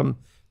and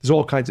there's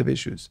all kinds of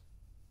issues.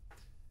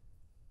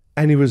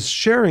 And he was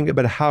sharing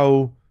about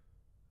how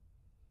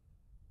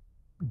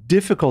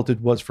difficult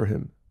it was for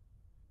him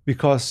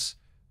because,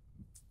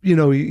 you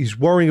know, he's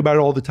worrying about it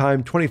all the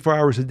time, 24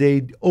 hours a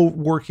day,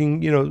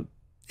 working,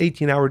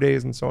 18-hour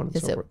days and so on and so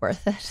forth. Is it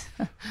worth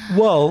it?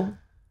 Well,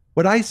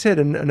 what I said,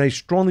 and I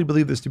strongly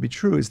believe this to be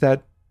true, is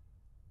that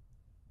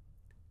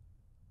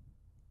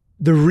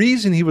the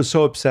reason he was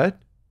so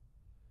upset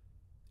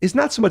is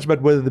not so much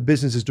about whether the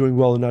business is doing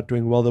well or not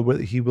doing well, or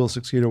whether he will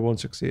succeed or won't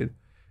succeed.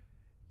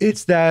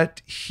 It's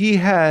that he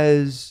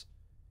has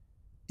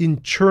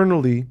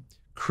internally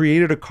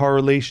created a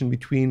correlation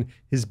between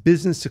his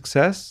business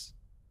success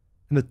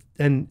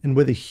and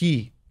whether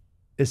he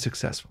is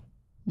successful.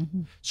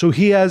 Mm-hmm. So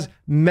he has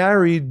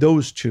married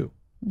those two.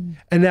 Mm-hmm.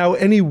 And now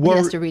any worry...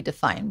 He has to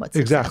redefine what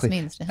success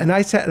means to him. And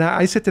I said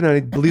to him, and I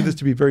believe this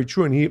to be very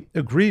true, and he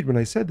agreed when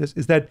I said this,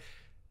 is that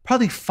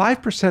probably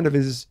 5% of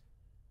his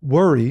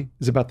worry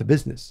is about the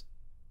business.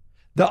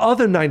 The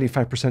other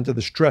 95% of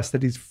the stress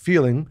that he's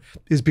feeling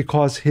is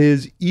because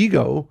his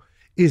ego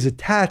is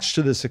attached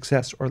to the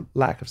success or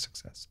lack of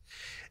success.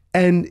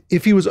 And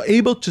if he was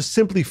able to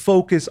simply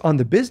focus on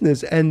the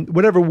business and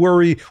whatever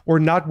worry or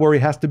not worry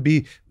has to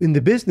be in the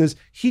business,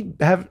 he'd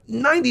have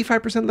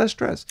 95% less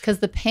stress. Because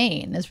the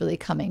pain is really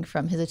coming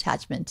from his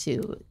attachment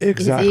to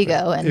his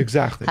ego. And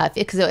exactly.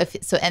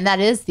 And that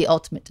is the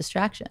ultimate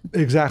distraction.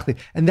 Exactly.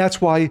 And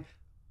that's why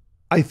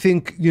I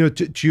think,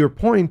 to your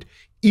point,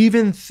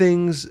 even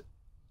things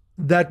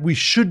that we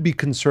should be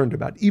concerned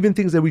about, even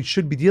things that we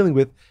should be dealing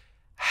with,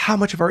 how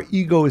much of our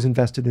ego is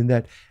invested in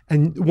that?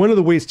 And one of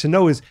the ways to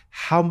know is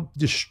how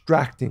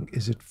distracting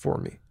is it for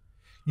me?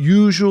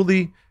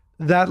 Usually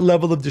that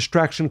level of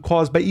distraction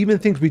caused by even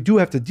things we do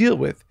have to deal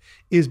with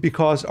is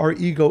because our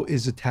ego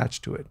is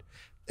attached to it.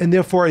 And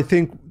therefore, I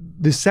think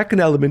the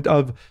second element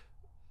of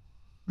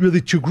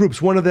really two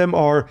groups, one of them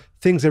are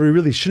things that we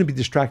really shouldn't be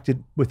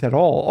distracted with at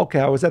all. Okay,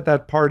 I was at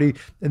that party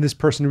and this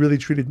person really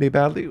treated me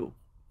badly. Who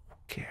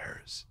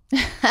cares?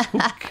 Who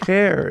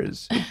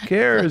cares? Who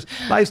cares?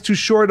 Life's too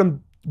short.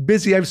 I'm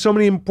busy. I have so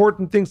many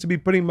important things to be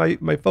putting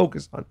my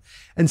focus on.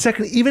 And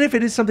second, even if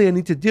it is something I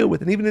need to deal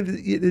with, and even if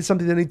it is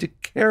something that I need to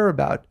care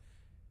about,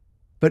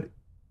 but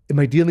am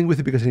I dealing with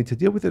it because I need to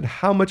deal with it?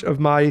 How much of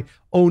my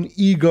own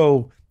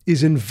ego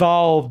is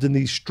involved in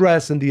the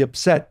stress and the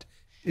upset?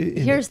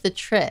 Here's the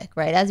trick,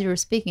 right? As you were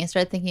speaking, I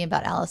started thinking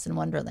about Alice in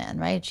Wonderland,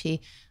 right?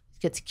 She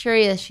gets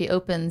curious. She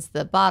opens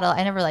the bottle.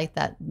 I never liked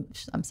that.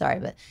 I'm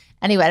sorry, but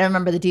anyway, I don't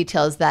remember the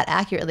details that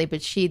accurately,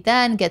 but she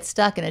then gets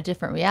stuck in a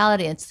different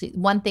reality. And it's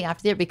one thing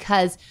after the other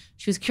because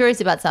she was curious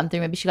about something.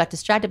 Maybe she got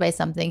distracted by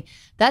something.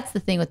 That's the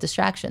thing with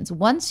distractions.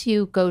 Once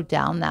you go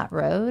down that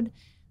road,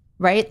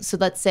 right? So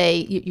let's say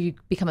you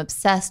become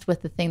obsessed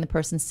with the thing the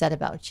person said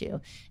about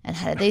you. And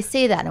how did they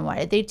say that? And why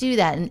did they do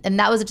that? And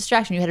that was a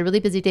distraction. You had a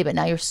really busy day, but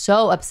now you're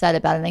so upset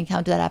about it. An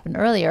encounter that happened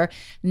earlier.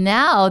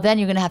 Now, then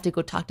you're going to have to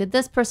go talk to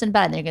this person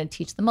about it. And you're going to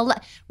teach them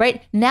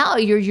right? Now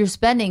you're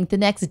spending the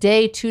next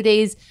day, 2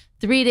 days,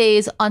 3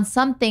 days on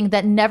something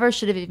that never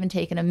should have even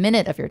taken a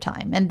minute of your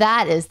time. And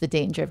that is the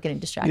danger of getting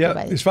distracted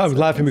by it's fun. I was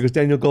laughing because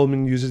Daniel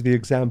Goleman uses the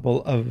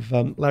example of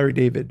Larry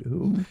David,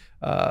 who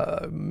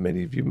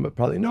many of you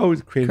probably know,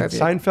 created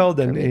Seinfeld,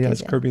 and he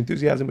has Curb Your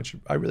Enthusiasm, which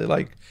I really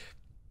like.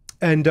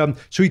 And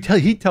so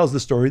he tells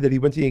the story that he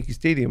went to Yankee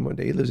Stadium one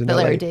day. He lives in LA.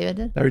 Larry David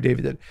did. Larry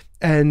David did.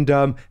 And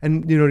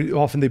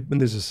often when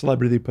there's a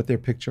celebrity, they put their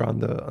picture on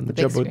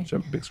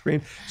the big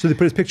screen. So they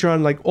put his picture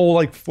on,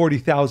 all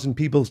 40,000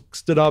 people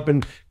stood up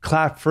and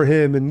clapped for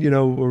him, and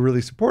were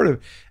really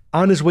supportive.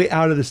 On his way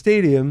out of the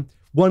stadium,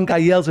 one guy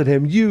yells at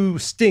him, "You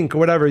stink," or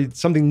whatever,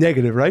 something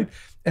negative, right?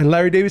 And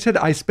Larry David said,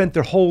 I spent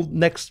the whole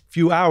next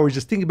few hours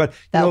just thinking about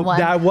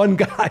that one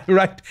guy,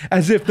 right?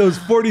 As if those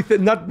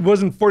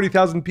wasn't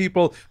 40,000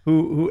 people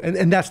who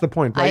and that's the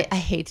point, right? I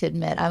hate to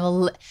admit,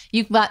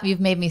 you've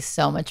made me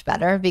so much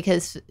better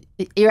because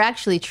you're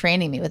actually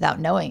training me without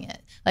knowing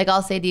it. Like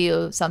I'll say to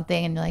you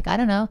something and you're like, I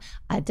don't know,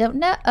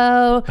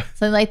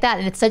 something like that.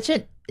 And it's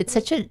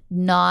such a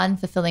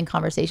non-fulfilling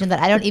conversation that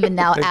I don't even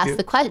now ask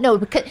the question. No,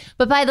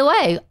 but by the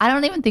way, I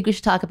don't even think we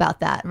should talk about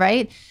that,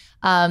 right?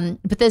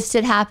 But this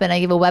did happen. I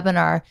gave a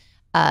webinar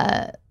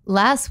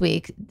last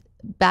week,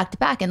 back to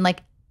back, and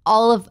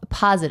all of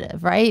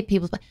positive, right?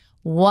 People's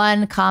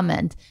one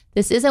comment.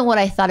 This isn't what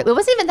I thought. It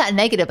wasn't even that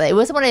negative. But it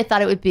wasn't what I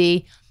thought it would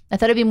be. I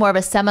thought it'd be more of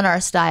a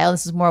seminar style.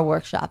 This is more a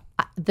workshop.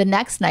 The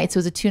next night, so it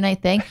was a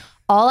 2-night thing.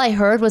 All I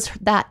heard was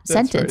that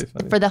sentence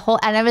for the whole,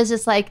 and I was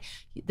just like,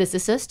 "This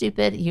is so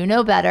stupid. You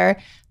know better."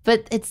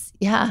 But it's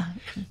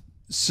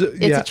So,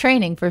 it's a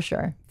training for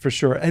sure. For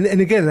sure. And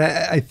again,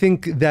 I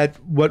think that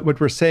what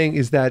we're saying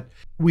is that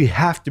we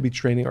have to be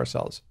training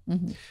ourselves.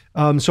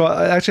 Mm-hmm. So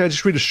I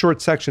just read a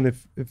short section,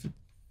 if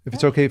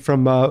it's okay,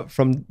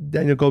 from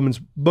Daniel Goleman's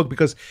book,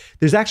 because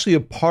there's actually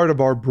a part of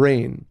our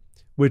brain,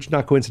 which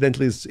not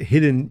coincidentally is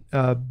hidden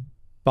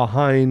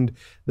behind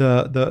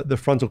the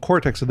frontal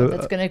cortex of the.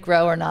 That's going to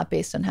grow or not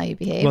based on how you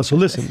behave. Well, so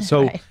listen.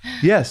 So right.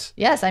 Yes.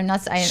 Yes, I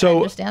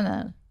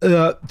understand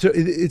that.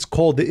 It's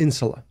called the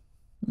insula.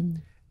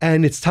 Mm.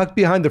 And it's tucked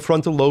behind the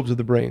frontal lobes of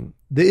the brain.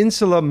 The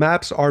insula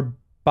maps our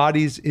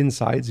body's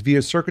insides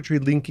via circuitry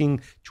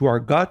linking to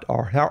our gut,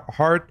 our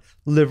heart,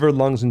 liver,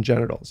 lungs, and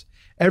genitals.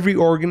 Every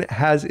organ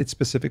has its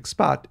specific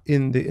spot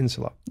in the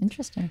insula.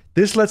 Interesting.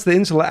 This lets the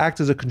insula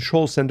act as a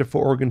control center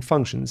for organ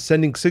functions,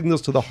 sending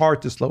signals to the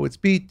heart to slow its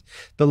beat,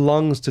 the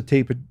lungs to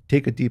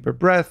take a deeper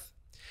breath.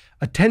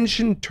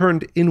 Attention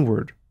turned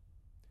inward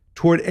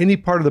toward any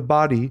part of the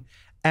body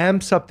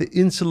amps up the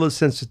insula's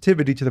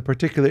sensitivity to the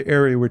particular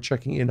area we're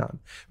checking in on,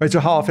 right?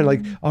 So how often,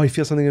 I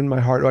feel something in my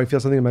heart, or I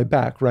feel something in my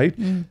back, right?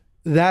 Mm.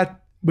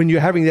 That when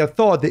you're having that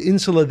thought, the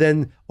insula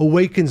then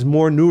awakens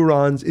more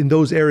neurons in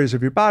those areas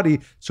of your body,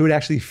 so it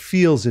actually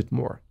feels it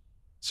more.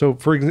 So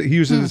for example, he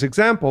uses this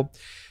example,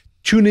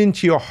 tune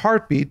into your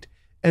heartbeat,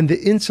 and the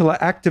insula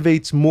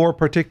activates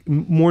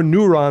more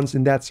neurons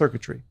in that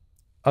circuitry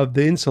of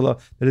the insula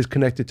that is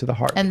connected to the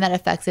heart. And that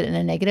affects it in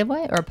a negative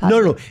way or a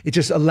positive? No. It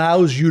just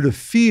allows you to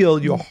feel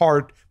your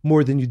heart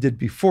more than you did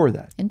before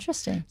that.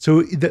 Interesting.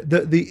 So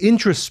the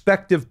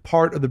introspective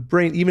part of the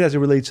brain, even as it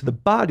relates to the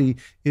body,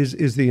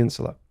 is the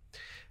insula.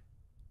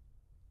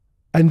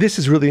 And this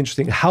is really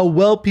interesting. How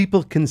well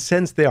people can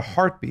sense their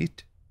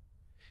heartbeat,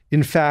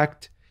 in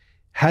fact,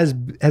 has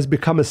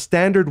become a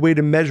standard way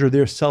to measure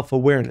their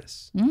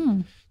self-awareness.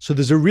 Mm. So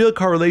there's a real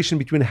correlation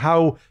between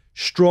how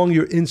strong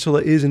your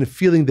insula is in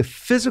feeling the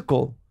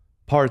physical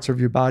parts of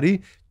your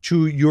body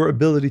to your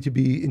ability to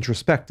be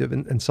introspective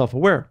and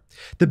self-aware.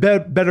 The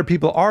better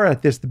people are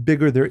at this, the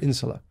bigger their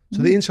insula.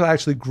 So the insula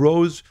actually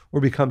grows or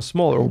becomes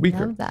smaller or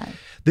weaker. I love that.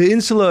 The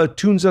insula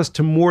attunes us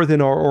to more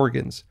than our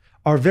organs.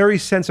 Our very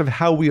sense of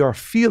how we are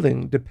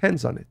feeling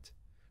depends on it,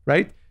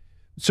 right?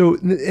 So,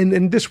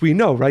 and this we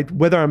know, right?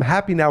 Whether I'm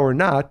happy now or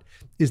not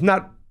is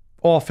not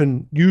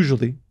often,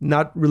 usually,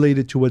 not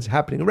related to what's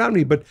happening around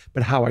me, but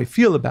how I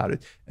feel about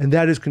it. And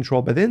that is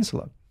controlled by the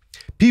insula.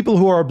 People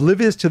who are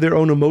oblivious to their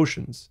own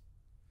emotions,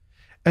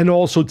 and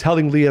also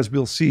tellingly, as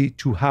we'll see,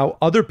 to how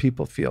other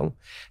people feel,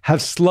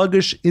 have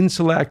sluggish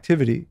insular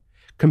activity,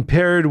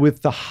 compared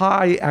with the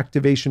high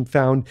activation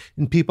found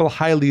in people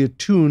highly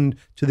attuned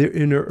to their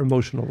inner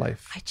emotional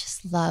life. I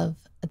just love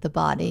the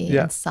body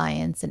and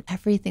science and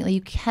everything. Like,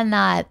 you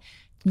cannot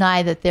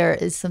deny that there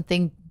is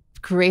something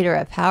greater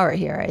at power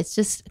here. It's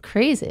just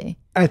crazy.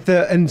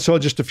 And so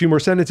just a few more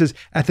sentences.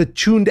 At the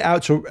tuned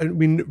out, so I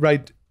mean,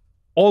 right,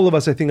 all of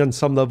us, I think, on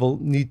some level,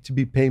 need to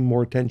be paying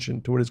more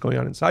attention to what is going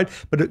on inside.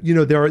 But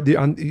there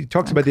are he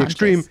talks about the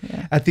extreme.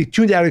 Yeah. At the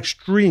tuned out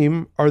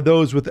extreme are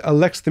those with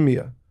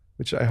alexithymia,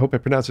 which I hope I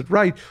pronounce it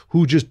right,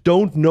 who just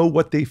don't know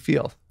what they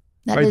feel.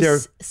 That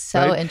is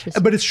so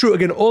interesting. But it's true.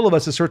 Again, all of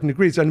us to certain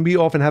degrees, and we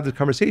often have the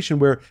conversation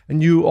where,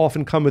 and you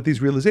often come with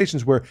these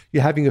realizations where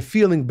you're having a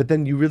feeling, but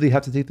then you really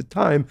have to take the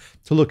time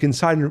to look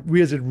inside and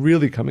where's it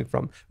really coming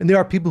from. And there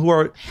are people who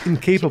are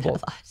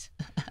incapable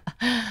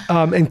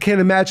and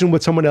can't imagine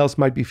what someone else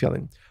might be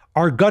feeling.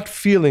 Our gut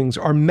feelings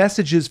are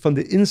messages from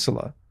the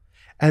insula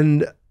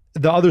and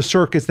the other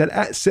circuits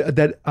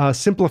that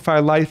simplify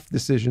life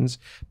decisions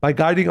by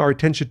guiding our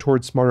attention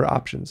towards smarter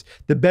options.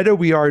 The better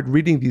we are at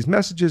reading these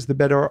messages, the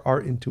better our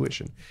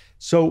intuition.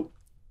 So,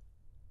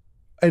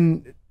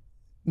 and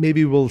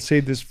maybe we'll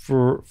save this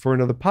for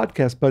another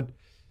podcast, but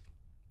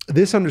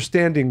this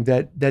understanding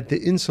that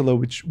the insula,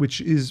 which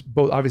is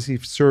both obviously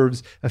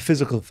serves a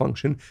physical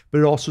function, but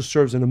it also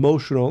serves an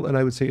emotional and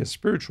I would say a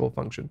spiritual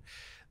function.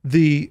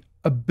 The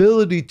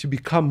ability to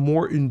become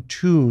more in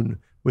tune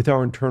with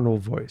our internal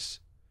voice.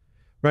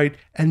 Right.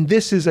 And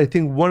this is, I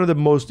think, one of the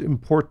most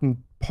important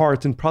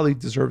parts and probably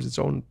deserves its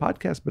own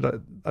podcast,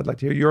 but I'd like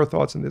to hear your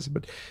thoughts on this.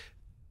 But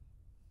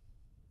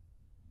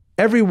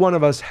every one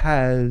of us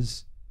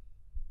has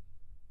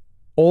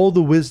all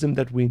the wisdom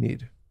that we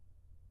need,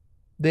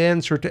 the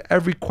answer to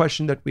every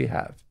question that we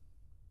have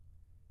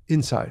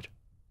inside.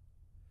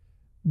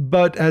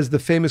 But as the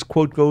famous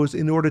quote goes,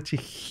 in order to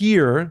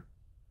hear,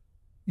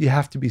 you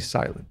have to be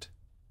silent.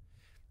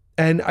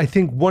 And I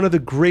think one of the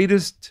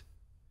greatest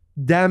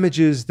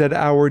damages that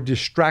our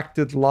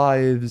distracted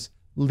lives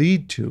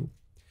lead to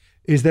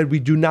is that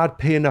we do not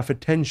pay enough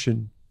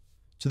attention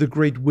to the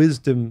great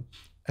wisdom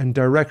and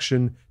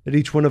direction that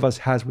each one of us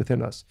has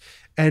within us.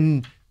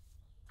 And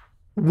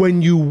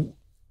when you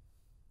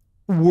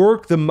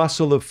work the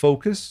muscle of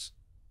focus,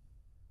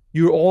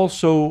 you're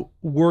also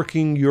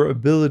working your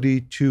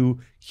ability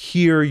to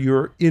hear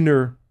your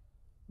inner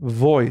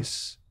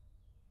voice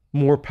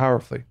more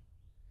powerfully.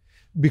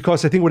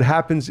 Because I think what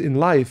happens in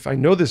life, I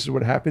know this is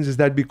what happens, is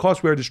that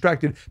because we are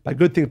distracted by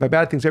good things, by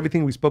bad things,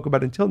 everything we spoke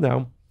about until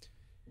now,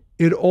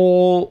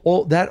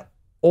 all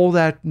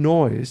that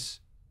noise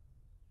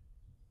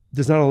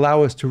does not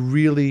allow us to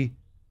really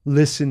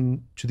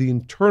listen to the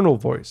internal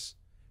voice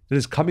that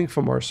is coming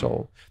from our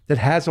soul, that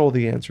has all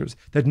the answers,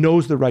 that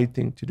knows the right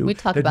thing to do,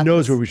 that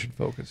knows where we should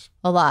focus.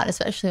 A lot,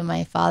 especially when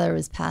my father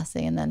was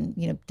passing, and then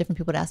different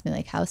people would ask me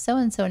like, "How's so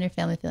and so in your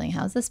family feeling?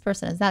 How's this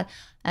person? Is that?"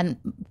 And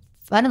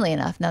funnily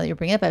enough, now that you're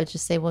bringing it up, I would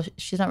just say, well,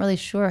 she's not really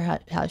sure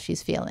how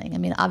she's feeling. I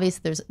mean,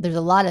 obviously there's a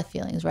lot of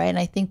feelings, right? And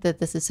I think that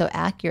this is so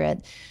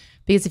accurate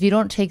because if you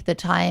don't take the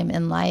time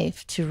in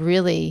life to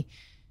really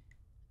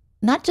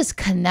not just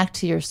connect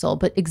to your soul,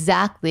 but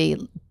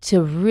exactly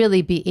to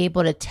really be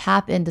able to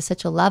tap into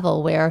such a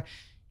level where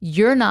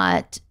your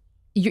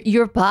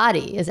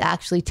body is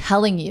actually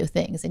telling you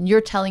things and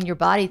you're telling your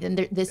body, and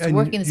this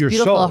working this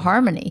beautiful soul.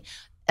 Harmony.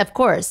 Of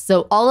course.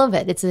 So all of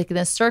it, it's like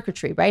this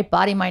circuitry, right?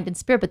 Body, mind, and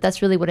spirit, but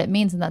that's really what it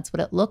means. And that's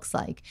what it looks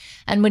like.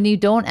 And when you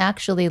don't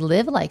actually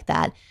live like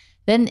that,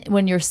 then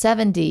when you're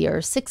 70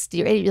 or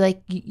 60 or 80, you're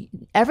like,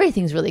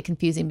 everything's really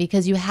confusing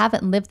because you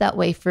haven't lived that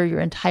way for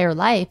your entire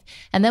life.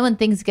 And then when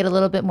things get a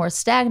little bit more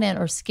stagnant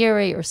or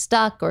scary or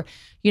stuck or,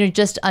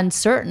 just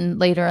uncertain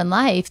later in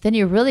life, then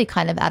you're really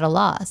kind of at a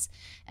loss.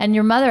 And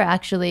your mother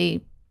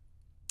actually,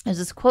 there's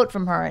this quote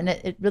from her, and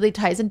it really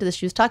ties into this.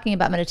 She was talking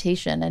about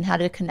meditation and how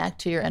to connect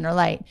to your inner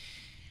light.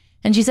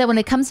 And she said, when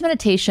it comes to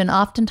meditation,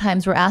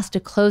 oftentimes we're asked to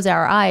close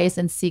our eyes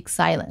and seek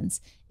silence.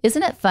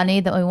 Isn't it funny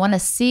that when we want to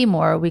see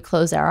more, we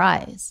close our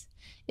eyes?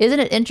 Isn't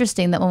it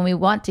interesting that when we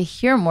want to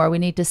hear more, we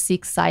need to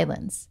seek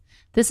silence?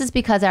 This is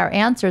because our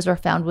answers are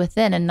found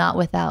within and not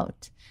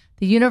without.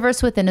 The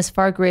universe within is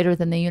far greater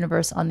than the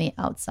universe on the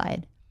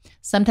outside.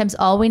 Sometimes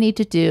all we need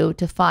to do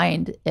to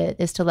find it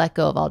is to let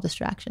go of all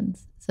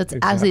distractions. So it's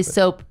actually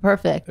so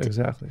perfect.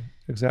 Exactly.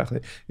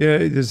 Yeah,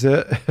 there's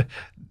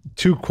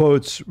two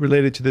quotes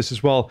related to this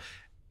as well.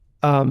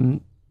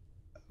 Ann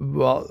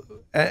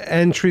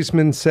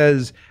Treisman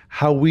says,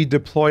 how we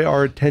deploy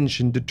our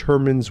attention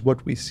determines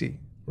what we see,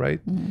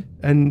 right? Mm-hmm.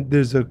 And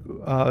there's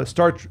a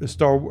Star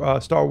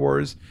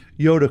Wars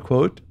Yoda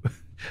quote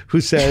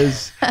who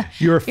says,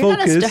 your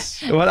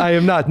focus, well, I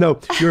am not, no,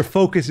 your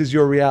focus is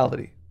your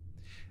reality.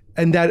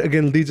 And that,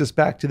 again, leads us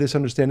back to this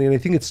understanding. And I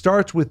think it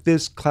starts with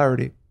this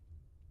clarity.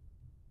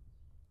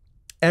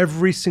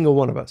 Every single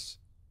one of us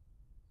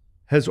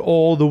has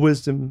all the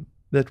wisdom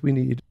that we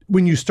need.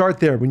 When you start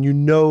there, when you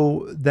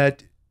know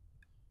that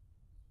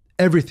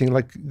everything,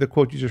 like the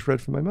quote you just read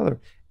from my mother,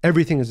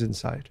 everything is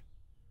inside.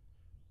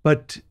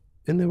 But,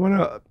 and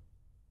I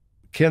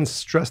can't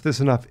stress this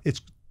enough,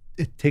 it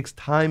takes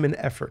time and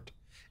effort.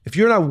 If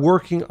you're not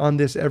working on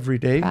this every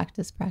day,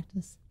 Practice.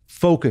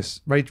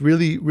 focus, right?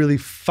 Really, really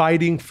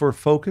fighting for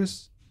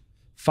focus,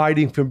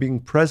 fighting for being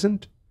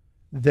present,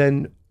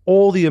 then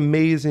all the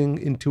amazing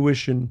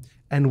intuition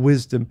and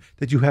wisdom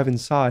that you have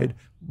inside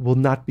will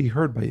not be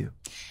heard by you.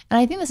 And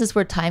I think this is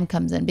where time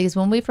comes in, because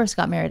when we first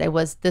got married,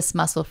 this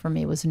muscle for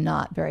me was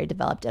not very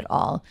developed at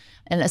all.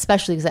 And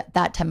especially because at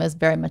that time I was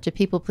very much a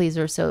people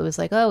pleaser. So it was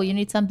like, oh, you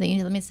need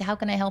something. Let me see, how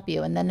can I help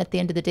you? And then at the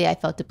end of the day, I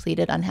felt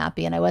depleted,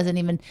 unhappy, and I wasn't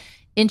even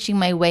inching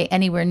my way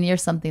anywhere near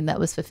something that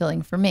was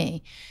fulfilling for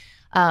me.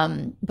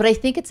 But I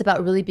think it's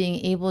about really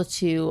being able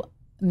to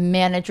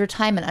manage your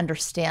time and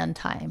understand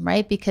time,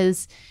 right?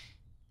 Because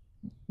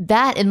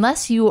that,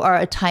 unless you are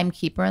a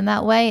timekeeper in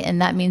that way,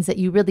 and that means that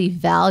you really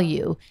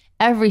value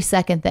every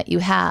second that you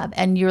have,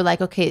 and you're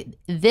like, okay,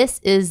 this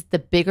is the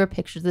bigger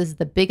picture, this is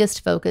the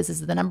biggest focus,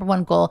 this is the number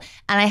one goal,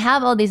 and I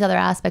have all these other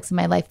aspects of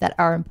my life that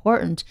are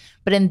important,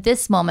 but in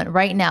this moment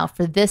right now,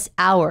 for this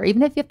hour,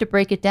 even if you have to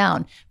break it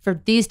down,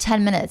 for these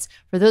 10 minutes,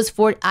 for those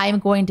 40, I'm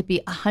going to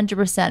be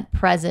 100%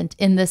 present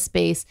in this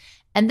space.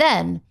 And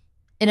then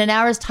in an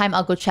hour's time,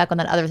 I'll go check on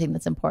that other thing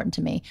that's important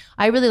to me.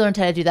 I really learned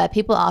how to do that.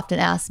 People often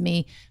ask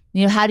me,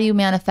 how do you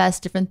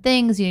manifest different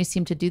things? You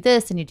seem to do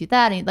this and you do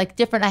that. And like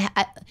different,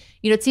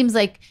 it seems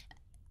like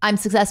I'm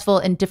successful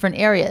in different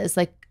areas.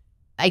 Like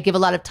I give a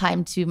lot of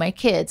time to my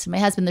kids, to my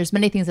husband. There's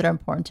many things that are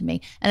important to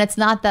me. And it's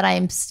not that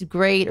I'm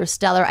great or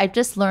stellar. I've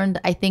just learned,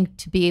 I think,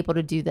 to be able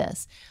to do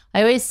this.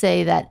 I always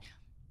say that,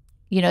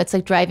 it's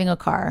like driving a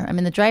car. I'm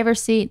in the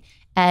driver's seat.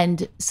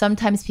 And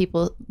sometimes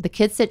the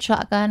kids sit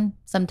shotgun,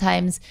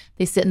 sometimes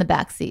they sit in the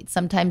back seat.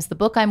 Sometimes the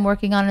book I'm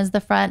working on is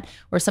the front,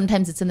 or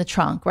sometimes it's in the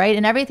trunk, right?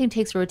 And everything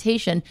takes a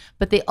rotation,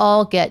 but they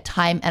all get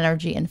time,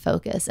 energy, and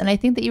focus. And I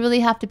think that you really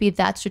have to be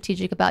that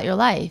strategic about your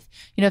life.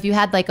 If you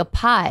had like a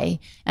pie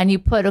and you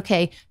put,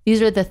 okay,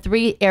 these are the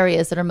 3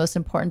 areas that are most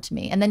important to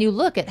me. And then you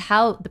look at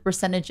how the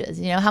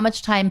percentages, how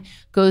much time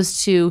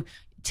goes to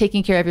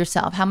taking care of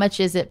yourself. How much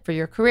is it for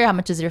your career? How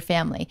much is your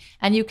family?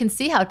 And you can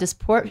see how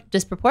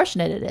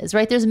disproportionate it is,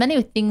 right? There's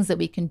many things that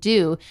we can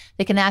do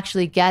that can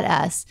actually get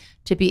us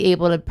to be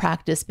able to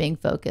practice being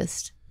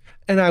focused.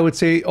 And I would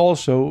say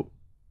also,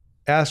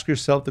 ask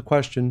yourself the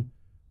question,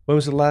 when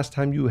was the last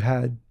time you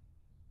had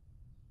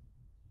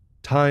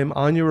time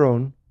on your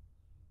own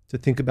to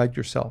think about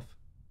yourself?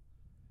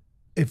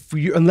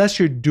 Unless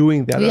you're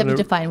doing that. We have to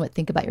define what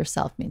think about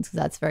yourself means, because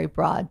that's very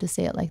broad to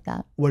say it like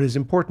that. What is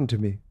important to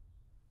me?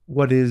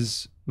 What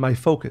is my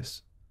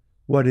focus?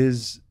 What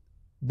is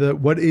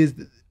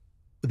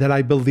that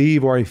I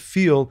believe or I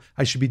feel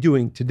I should be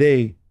doing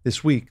today,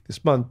 this week,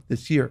 this month,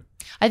 this year?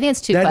 I think it's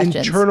two questions.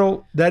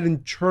 That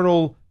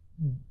internal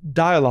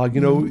dialogue,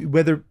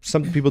 whether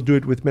some people do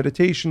it with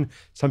meditation,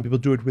 some people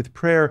do it with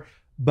prayer,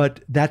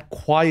 but that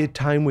quiet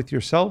time with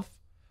yourself,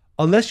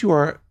 unless you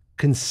are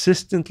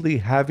consistently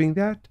having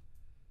that,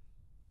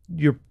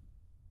 you're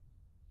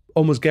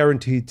almost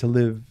guaranteed to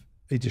live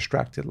a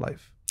distracted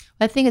life.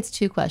 I think it's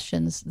two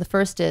questions. The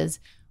first is,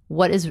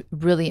 what is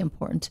really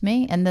important to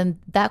me? And then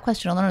that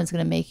question alone is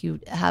going to make you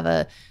have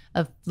a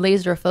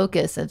laser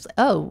focus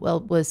of,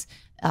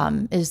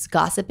 is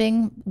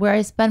gossiping where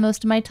I spend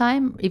most of my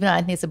time? Even though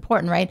I think it's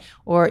important, right?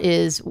 Or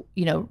is,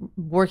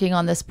 working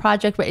on this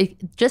project, right?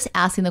 Just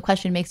asking the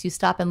question makes you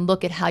stop and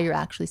look at how you're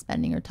actually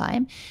spending your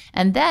time.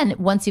 And then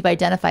once you've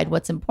identified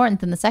what's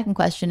important, then the second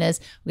question is,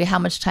 okay, how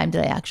much time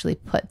did I actually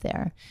put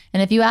there?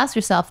 And if you ask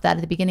yourself that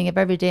at the beginning of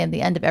every day and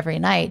the end of every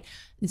night,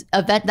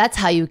 that's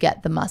how you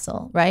get the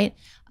muscle, right?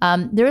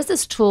 There is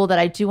this tool that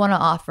I do want to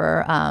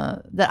offer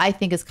that I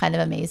think is kind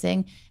of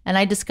amazing. And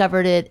I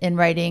discovered it in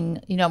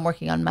writing, I'm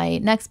working on my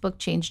next book,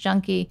 Change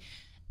Junkie.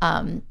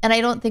 And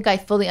I don't think I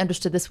fully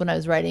understood this when I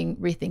was writing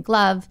Rethink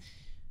Love,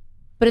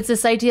 but it's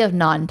this idea of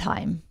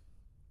non-time.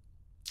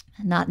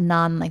 Not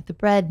non like the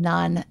bread,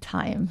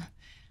 non-time.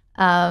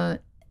 And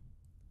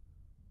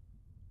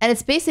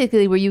it's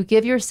basically where you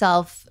give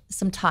yourself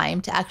some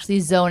time to actually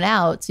zone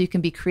out so you can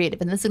be creative.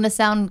 And this is going to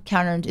sound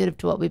counterintuitive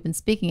to what we've been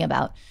speaking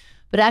about,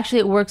 but actually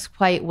it works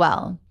quite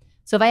well.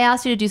 So if I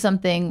asked you to do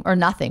something, or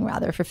nothing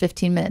rather, for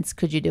 15 minutes,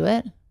 could you do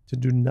it? To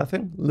do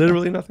nothing?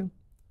 Literally nothing?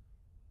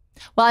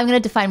 Well, I'm going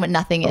to define what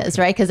nothing is,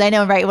 right? Because I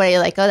know right away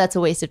you're like, oh, that's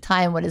a waste of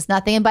time. What is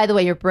nothing? And by the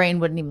way, your brain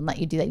wouldn't even let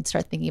you do that. You'd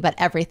start thinking about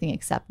everything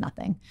except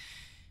nothing.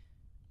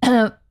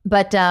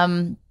 But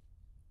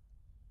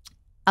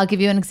I'll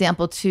give you an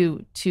example.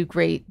 Two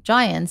great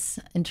giants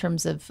in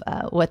terms of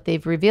what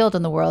they've revealed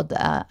in the world.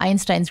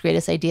 Einstein's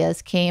greatest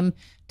ideas came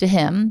to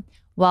him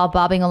while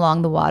bobbing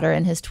along the water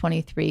in his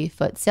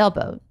 23-foot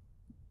sailboat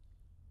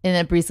in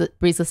a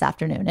breezeless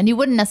afternoon. And you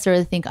wouldn't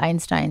necessarily think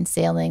Einstein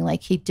sailing,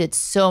 like he did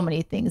so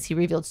many things. He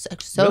revealed so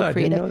no, creative.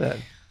 I didn't know that.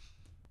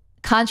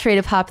 Contrary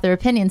to popular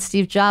opinion,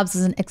 Steve Jobs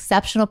was an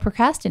exceptional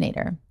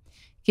procrastinator,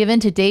 given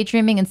to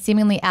daydreaming and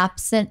seemingly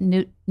absent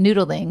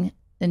noodling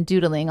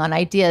on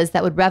ideas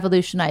that would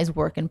revolutionize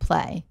work and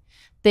play.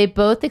 They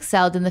both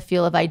excelled in the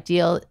field of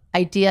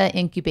idea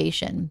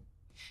incubation,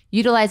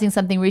 utilizing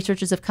something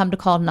researchers have come to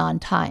call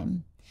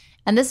non-time.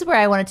 And this is where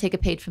I want to take a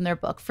page from their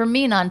book. For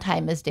me,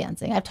 non-time is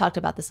dancing. I've talked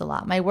about this a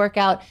lot. My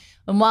workout,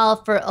 and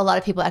while for a lot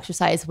of people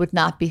exercise would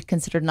not be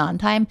considered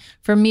non-time,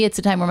 for me, it's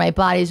a time where my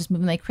body is just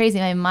moving like crazy.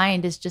 My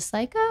mind is just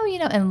like,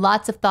 and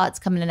lots of thoughts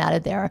coming in and out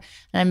of there.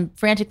 And I'm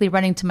frantically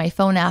running to my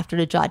phone after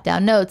to jot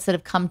down notes that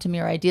have come to me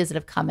or ideas that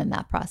have come in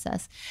that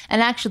process.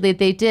 And actually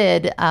they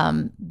did,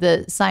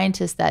 the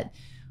scientists that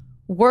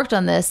worked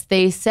on this,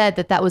 they said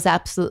that was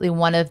absolutely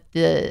one of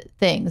the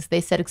things.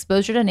 They said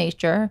exposure to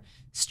nature,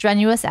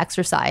 strenuous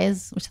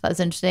exercise, which I thought was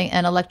interesting,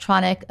 and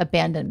electronic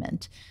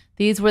abandonment.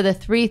 These were the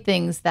three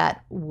things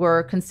that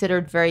were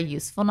considered very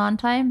useful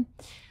non-time.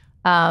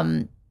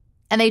 And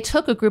they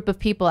took a group of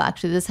people,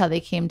 actually, this is how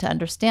they came to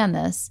understand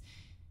this.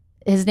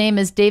 His name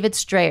is David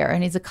Strayer,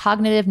 and he's a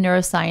cognitive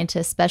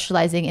neuroscientist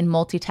specializing in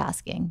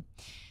multitasking.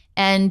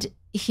 And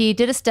he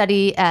did a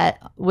study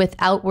with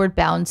outward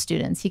bound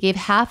students. He gave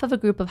half of a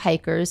group of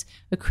hikers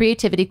a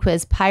creativity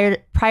quiz prior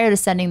to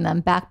sending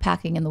them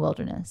backpacking in the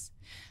wilderness.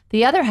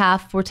 The other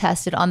half were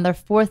tested on their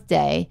fourth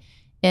day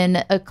when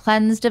they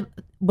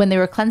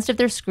were cleansed of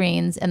their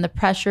screens and the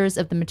pressures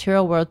of the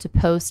material world to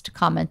post,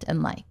 comment,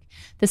 and like.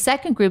 The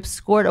second group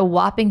scored a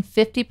whopping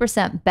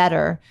 50%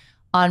 better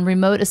on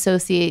remote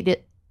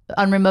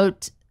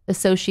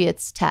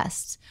associates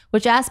tests,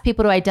 which asked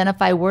people to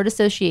identify word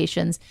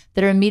associations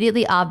that are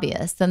immediately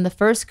obvious than the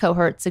first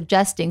cohort,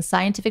 suggesting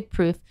scientific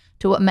proof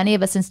to what many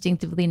of us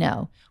instinctively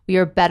know. We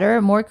are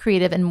better, more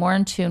creative, and more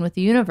in tune with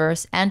the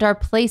universe and our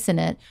place in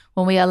it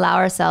when we allow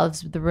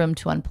ourselves the room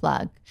to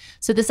unplug.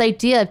 So this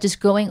idea of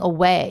just going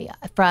away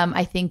from,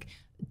 I think,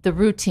 the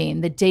routine,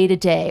 the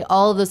day-to-day,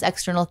 all of those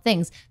external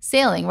things,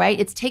 sailing, right?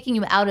 It's taking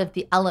you out of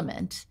the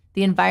element,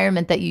 the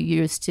environment that you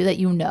used to, that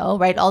you know,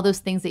 right? All those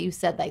things that you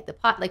said, like the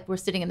pot, like we're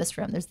sitting in this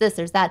room, there's this,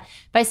 there's that.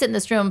 If I sit in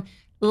this room,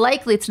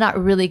 likely it's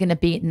not really going to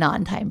be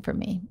non-time for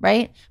me,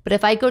 right? But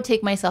if I go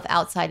take myself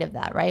outside of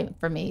that, right?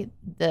 For me,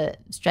 the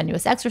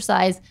strenuous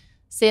exercise,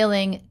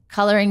 sailing,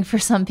 coloring for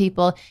some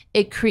people,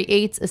 it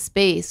creates a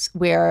space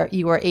where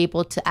you are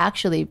able to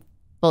actually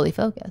fully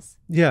focus.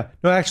 Yeah,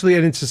 no, actually,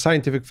 and it's a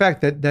scientific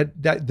fact that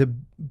the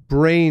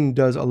brain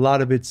does a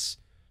lot of its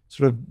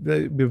sort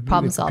of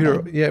problem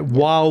solving. Yeah,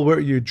 while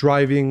you're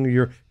driving,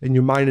 your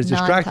mind is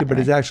distracted, but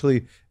it's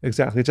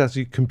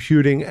actually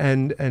computing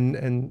and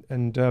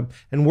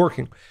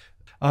working.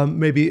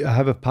 Maybe I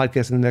have a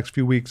podcast in the next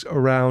few weeks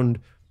around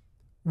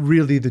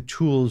really the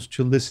tools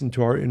to listen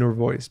to our inner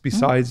voice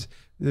besides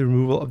the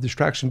removal of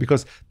distraction.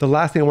 Because the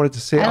last thing I wanted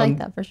to say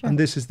on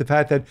this is the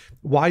fact that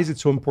why is it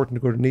so important to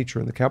go to nature?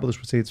 And the Kabbalists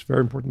would say it's very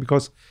important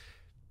because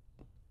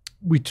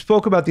we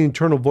spoke about the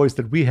internal voice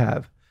that we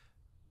have.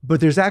 But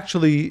there's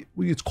actually,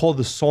 it's called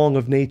the song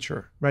of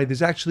nature, right?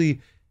 There's actually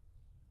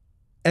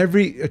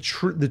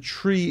the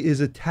tree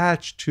is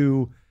attached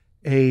to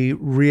a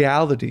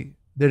reality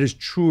that is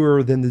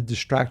truer than the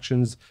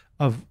distractions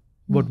of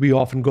what we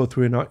often go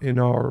through in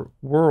our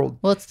world.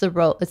 Well, it's the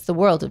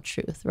world of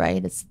truth,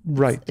 right? It's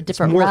a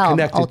different more realm,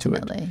 connected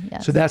ultimately. To it.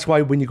 Yes. So that's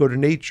why when you go to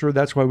nature,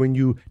 that's why when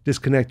you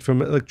disconnect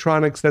from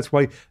electronics, that's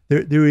why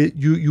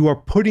you are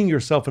putting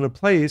yourself in a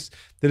place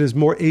that is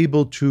more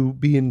able to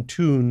be in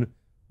tune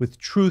with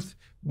truth,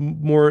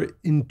 more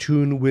in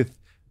tune with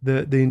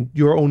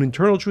your own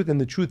internal truth and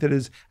the truth that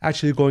is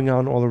actually going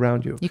on all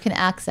around you. You can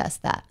access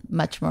that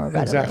much more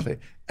readily. Exactly.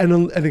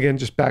 And again,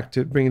 just back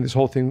to bringing this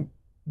whole thing,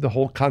 the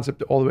whole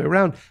concept all the way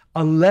around,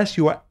 unless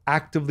you are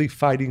actively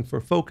fighting for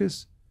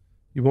focus,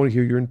 you won't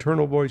hear your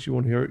internal voice, you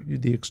won't hear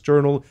the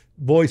external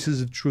voices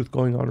of truth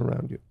going on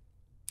around you.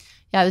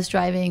 Yeah, I was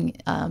driving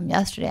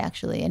yesterday,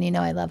 actually, and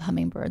I love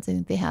hummingbirds. I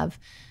think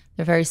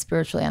they're very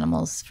spiritual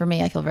animals. For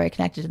me, I feel very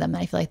connected to them.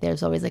 And I feel like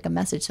there's always like a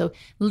message. So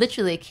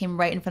literally it came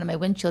right in front of my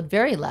windshield,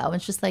 very low. And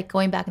it's just like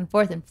going back and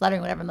forth and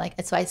fluttering, whatever. I'm like,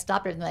 so I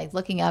stopped it and like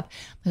looking up,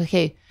 like,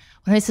 okay,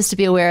 what am I supposed to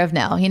be aware of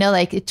now?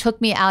 Like it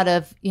took me out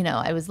of,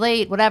 I was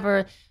late,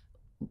 whatever,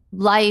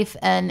 life.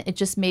 And it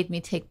just made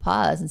me take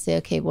pause and say,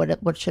 okay,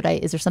 what should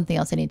is there something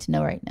else I need to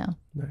know right now?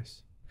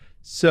 Nice.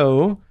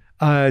 So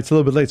it's a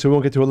little bit late, so we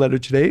won't get to a letter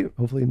today,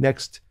 hopefully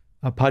next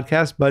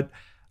podcast, but.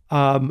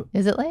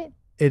 Is it late?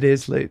 It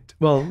is late.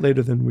 Well,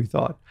 later than we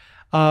thought.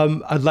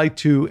 I'd like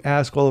to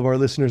ask all of our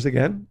listeners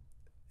again,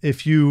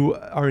 if you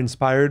are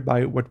inspired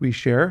by what we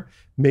share,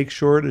 make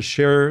sure to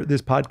share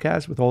this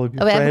podcast with all of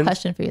your friends. I have a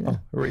question for you though.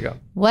 Here we go.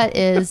 What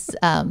is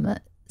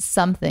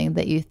something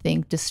that you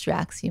think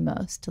distracts you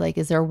most? Like,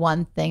 is there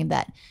one thing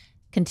that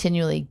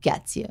continually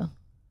gets you?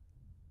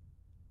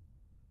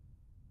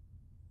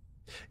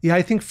 Yeah,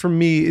 I think for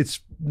me,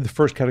 it's the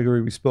first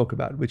category we spoke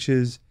about, which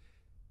is,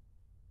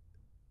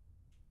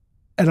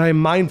 and I'm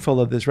mindful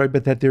of this, right?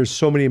 But that there's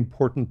so many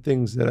important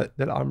things that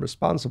I'm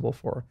responsible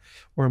for,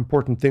 or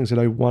important things that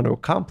I want to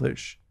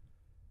accomplish,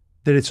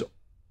 that it's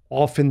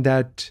often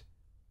that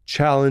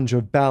challenge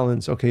of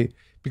balance. Okay,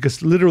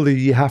 because literally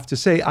you have to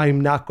say, I'm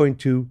not going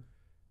to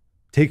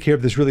take care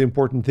of this really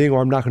important thing,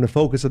 or I'm not going to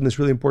focus on this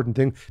really important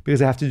thing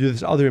because I have to do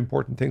this other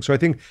important thing. So I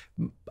think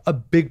a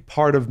big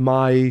part of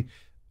my,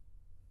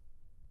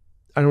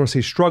 I don't want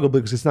to say struggle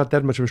because it's not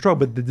that much of a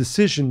struggle, but the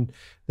decisions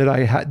that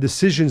I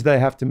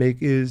have to make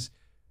is,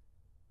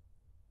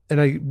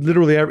 And I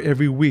literally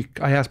every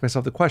week I ask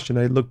myself the question.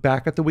 I look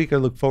back at the week. I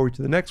look forward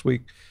to the next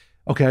week.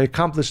 Okay, I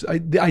accomplished. I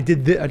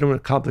did this. I don't know.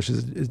 Accomplish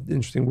is an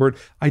interesting word.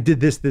 I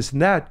did this, this,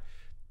 and that.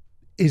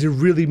 Is it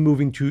really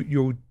moving to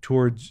you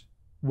towards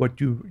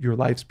what your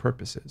life's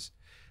purpose is?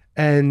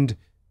 And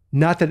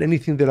not that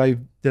anything that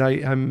I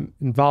am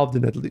involved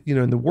in,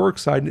 in the work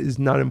side is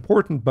not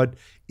important, but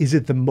is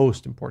it the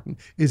most important?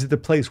 Is it the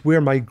place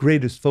where my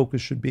greatest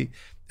focus should be?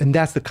 And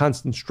that's the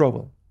constant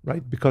struggle,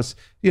 right? Because,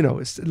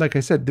 it's, like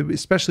I said,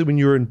 especially when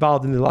you're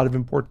involved in a lot of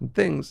important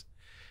things,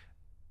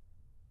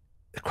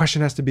 the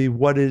question has to be,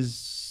 what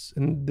is,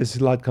 and this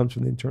a lot comes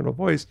from the internal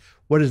voice,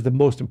 what is the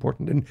most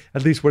important? And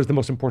at least what is the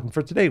most important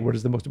for today? What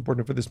is the most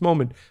important for this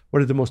moment?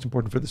 What is the most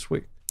important for this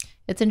week?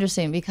 It's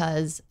interesting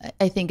because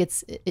I think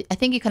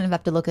you kind of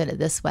have to look at it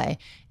this way.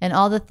 And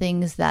all the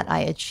things that I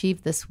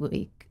achieved this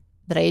week,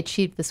 or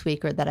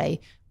that I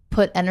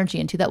put energy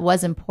into that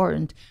was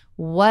important,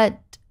 what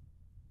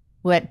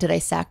did I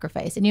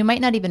sacrifice? And you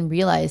might not even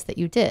realize that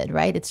you did,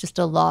 right? It's just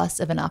a loss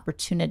of an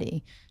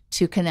opportunity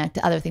to connect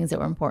to other things that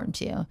were important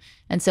to you.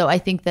 And so I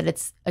think that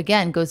it's,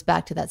 again, goes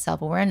back to that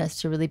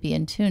self-awareness to really be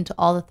in tune to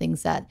all the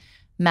things that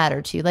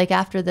matter to you. Like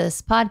after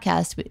this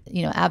podcast,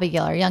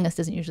 Abigail, our youngest,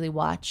 doesn't usually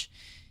watch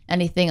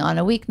anything on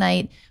a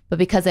weeknight, but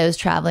because I was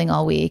traveling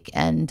all week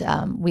and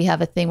we have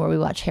a thing where we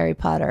watch Harry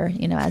Potter,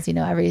 as you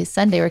know, every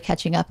Sunday we're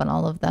catching up on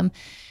all of them.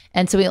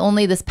 And so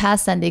this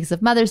past Sunday, because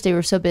of Mother's Day, we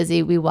were so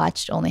busy, we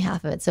watched only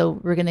half of it. So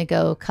we're going to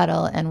go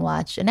cuddle and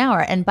watch an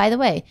hour. And by the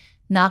way,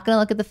 not going to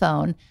look at the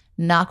phone,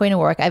 not going to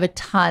work. I have a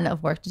ton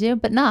of work to do,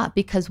 but not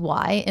because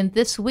why? And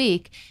this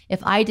week,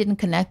 if I didn't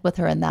connect with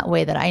her in that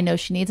way that I know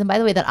she needs, and by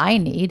the way, that I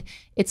need,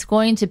 it's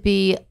going to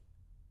be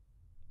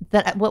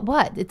that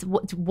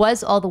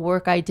was all the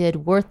work I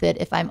did worth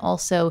it if I'm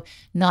also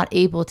not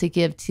able to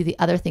give to the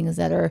other things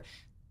that are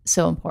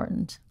so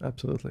important.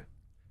 Absolutely.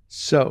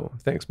 So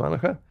thanks,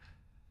 Monica.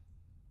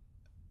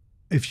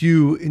 If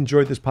you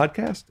enjoyed this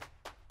podcast,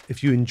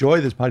 if you're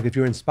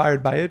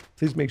inspired by it,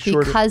 please make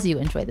sure because you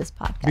enjoy this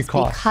podcast,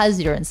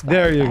 because you're inspired.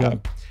 There you by go.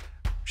 it.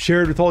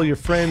 Share it with all your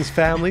friends,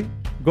 family.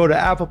 Go to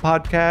Apple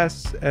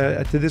Podcasts,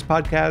 to this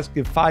podcast,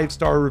 give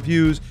 5-star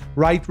reviews,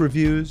 write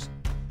reviews,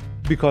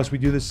 because we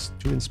do this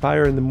to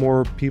inspire, and the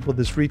more people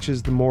this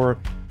reaches, the more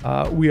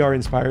we are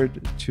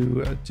inspired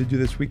to do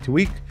this week to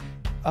week.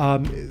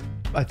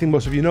 I think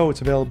most of you know it's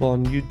available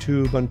on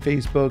YouTube, on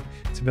Facebook.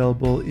 It's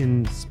available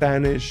in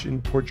Spanish,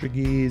 in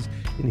Portuguese,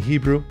 in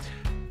Hebrew.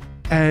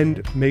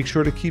 And make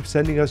sure to keep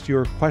sending us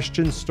your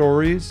questions,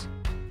 stories,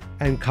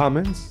 and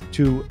comments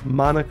to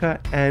Monica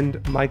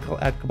and Michael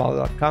at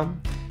Kabbalah.com.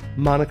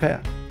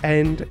 Monica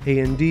and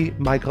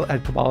Michael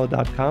at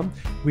Kabbalah.com.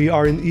 We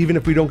are even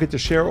if we don't get to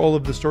share all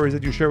of the stories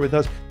that you share with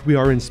us, we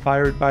are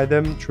inspired by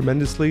them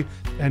tremendously.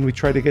 And we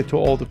try to get to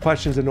all the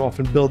questions and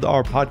often build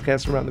our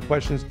podcast around the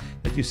questions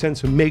that you send.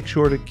 So make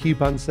sure to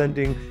keep on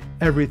sending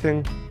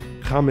everything,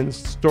 comments,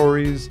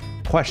 stories,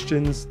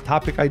 questions,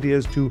 topic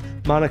ideas to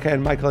Monica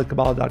and Michael at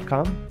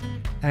Kabbalah.com.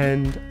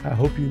 And I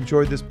hope you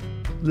enjoyed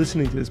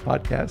listening to this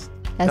podcast.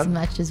 As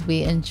much as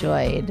we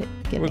enjoyed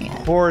giving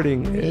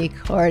recording it.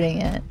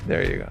 Recording it.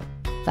 There you go.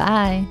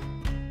 Bye.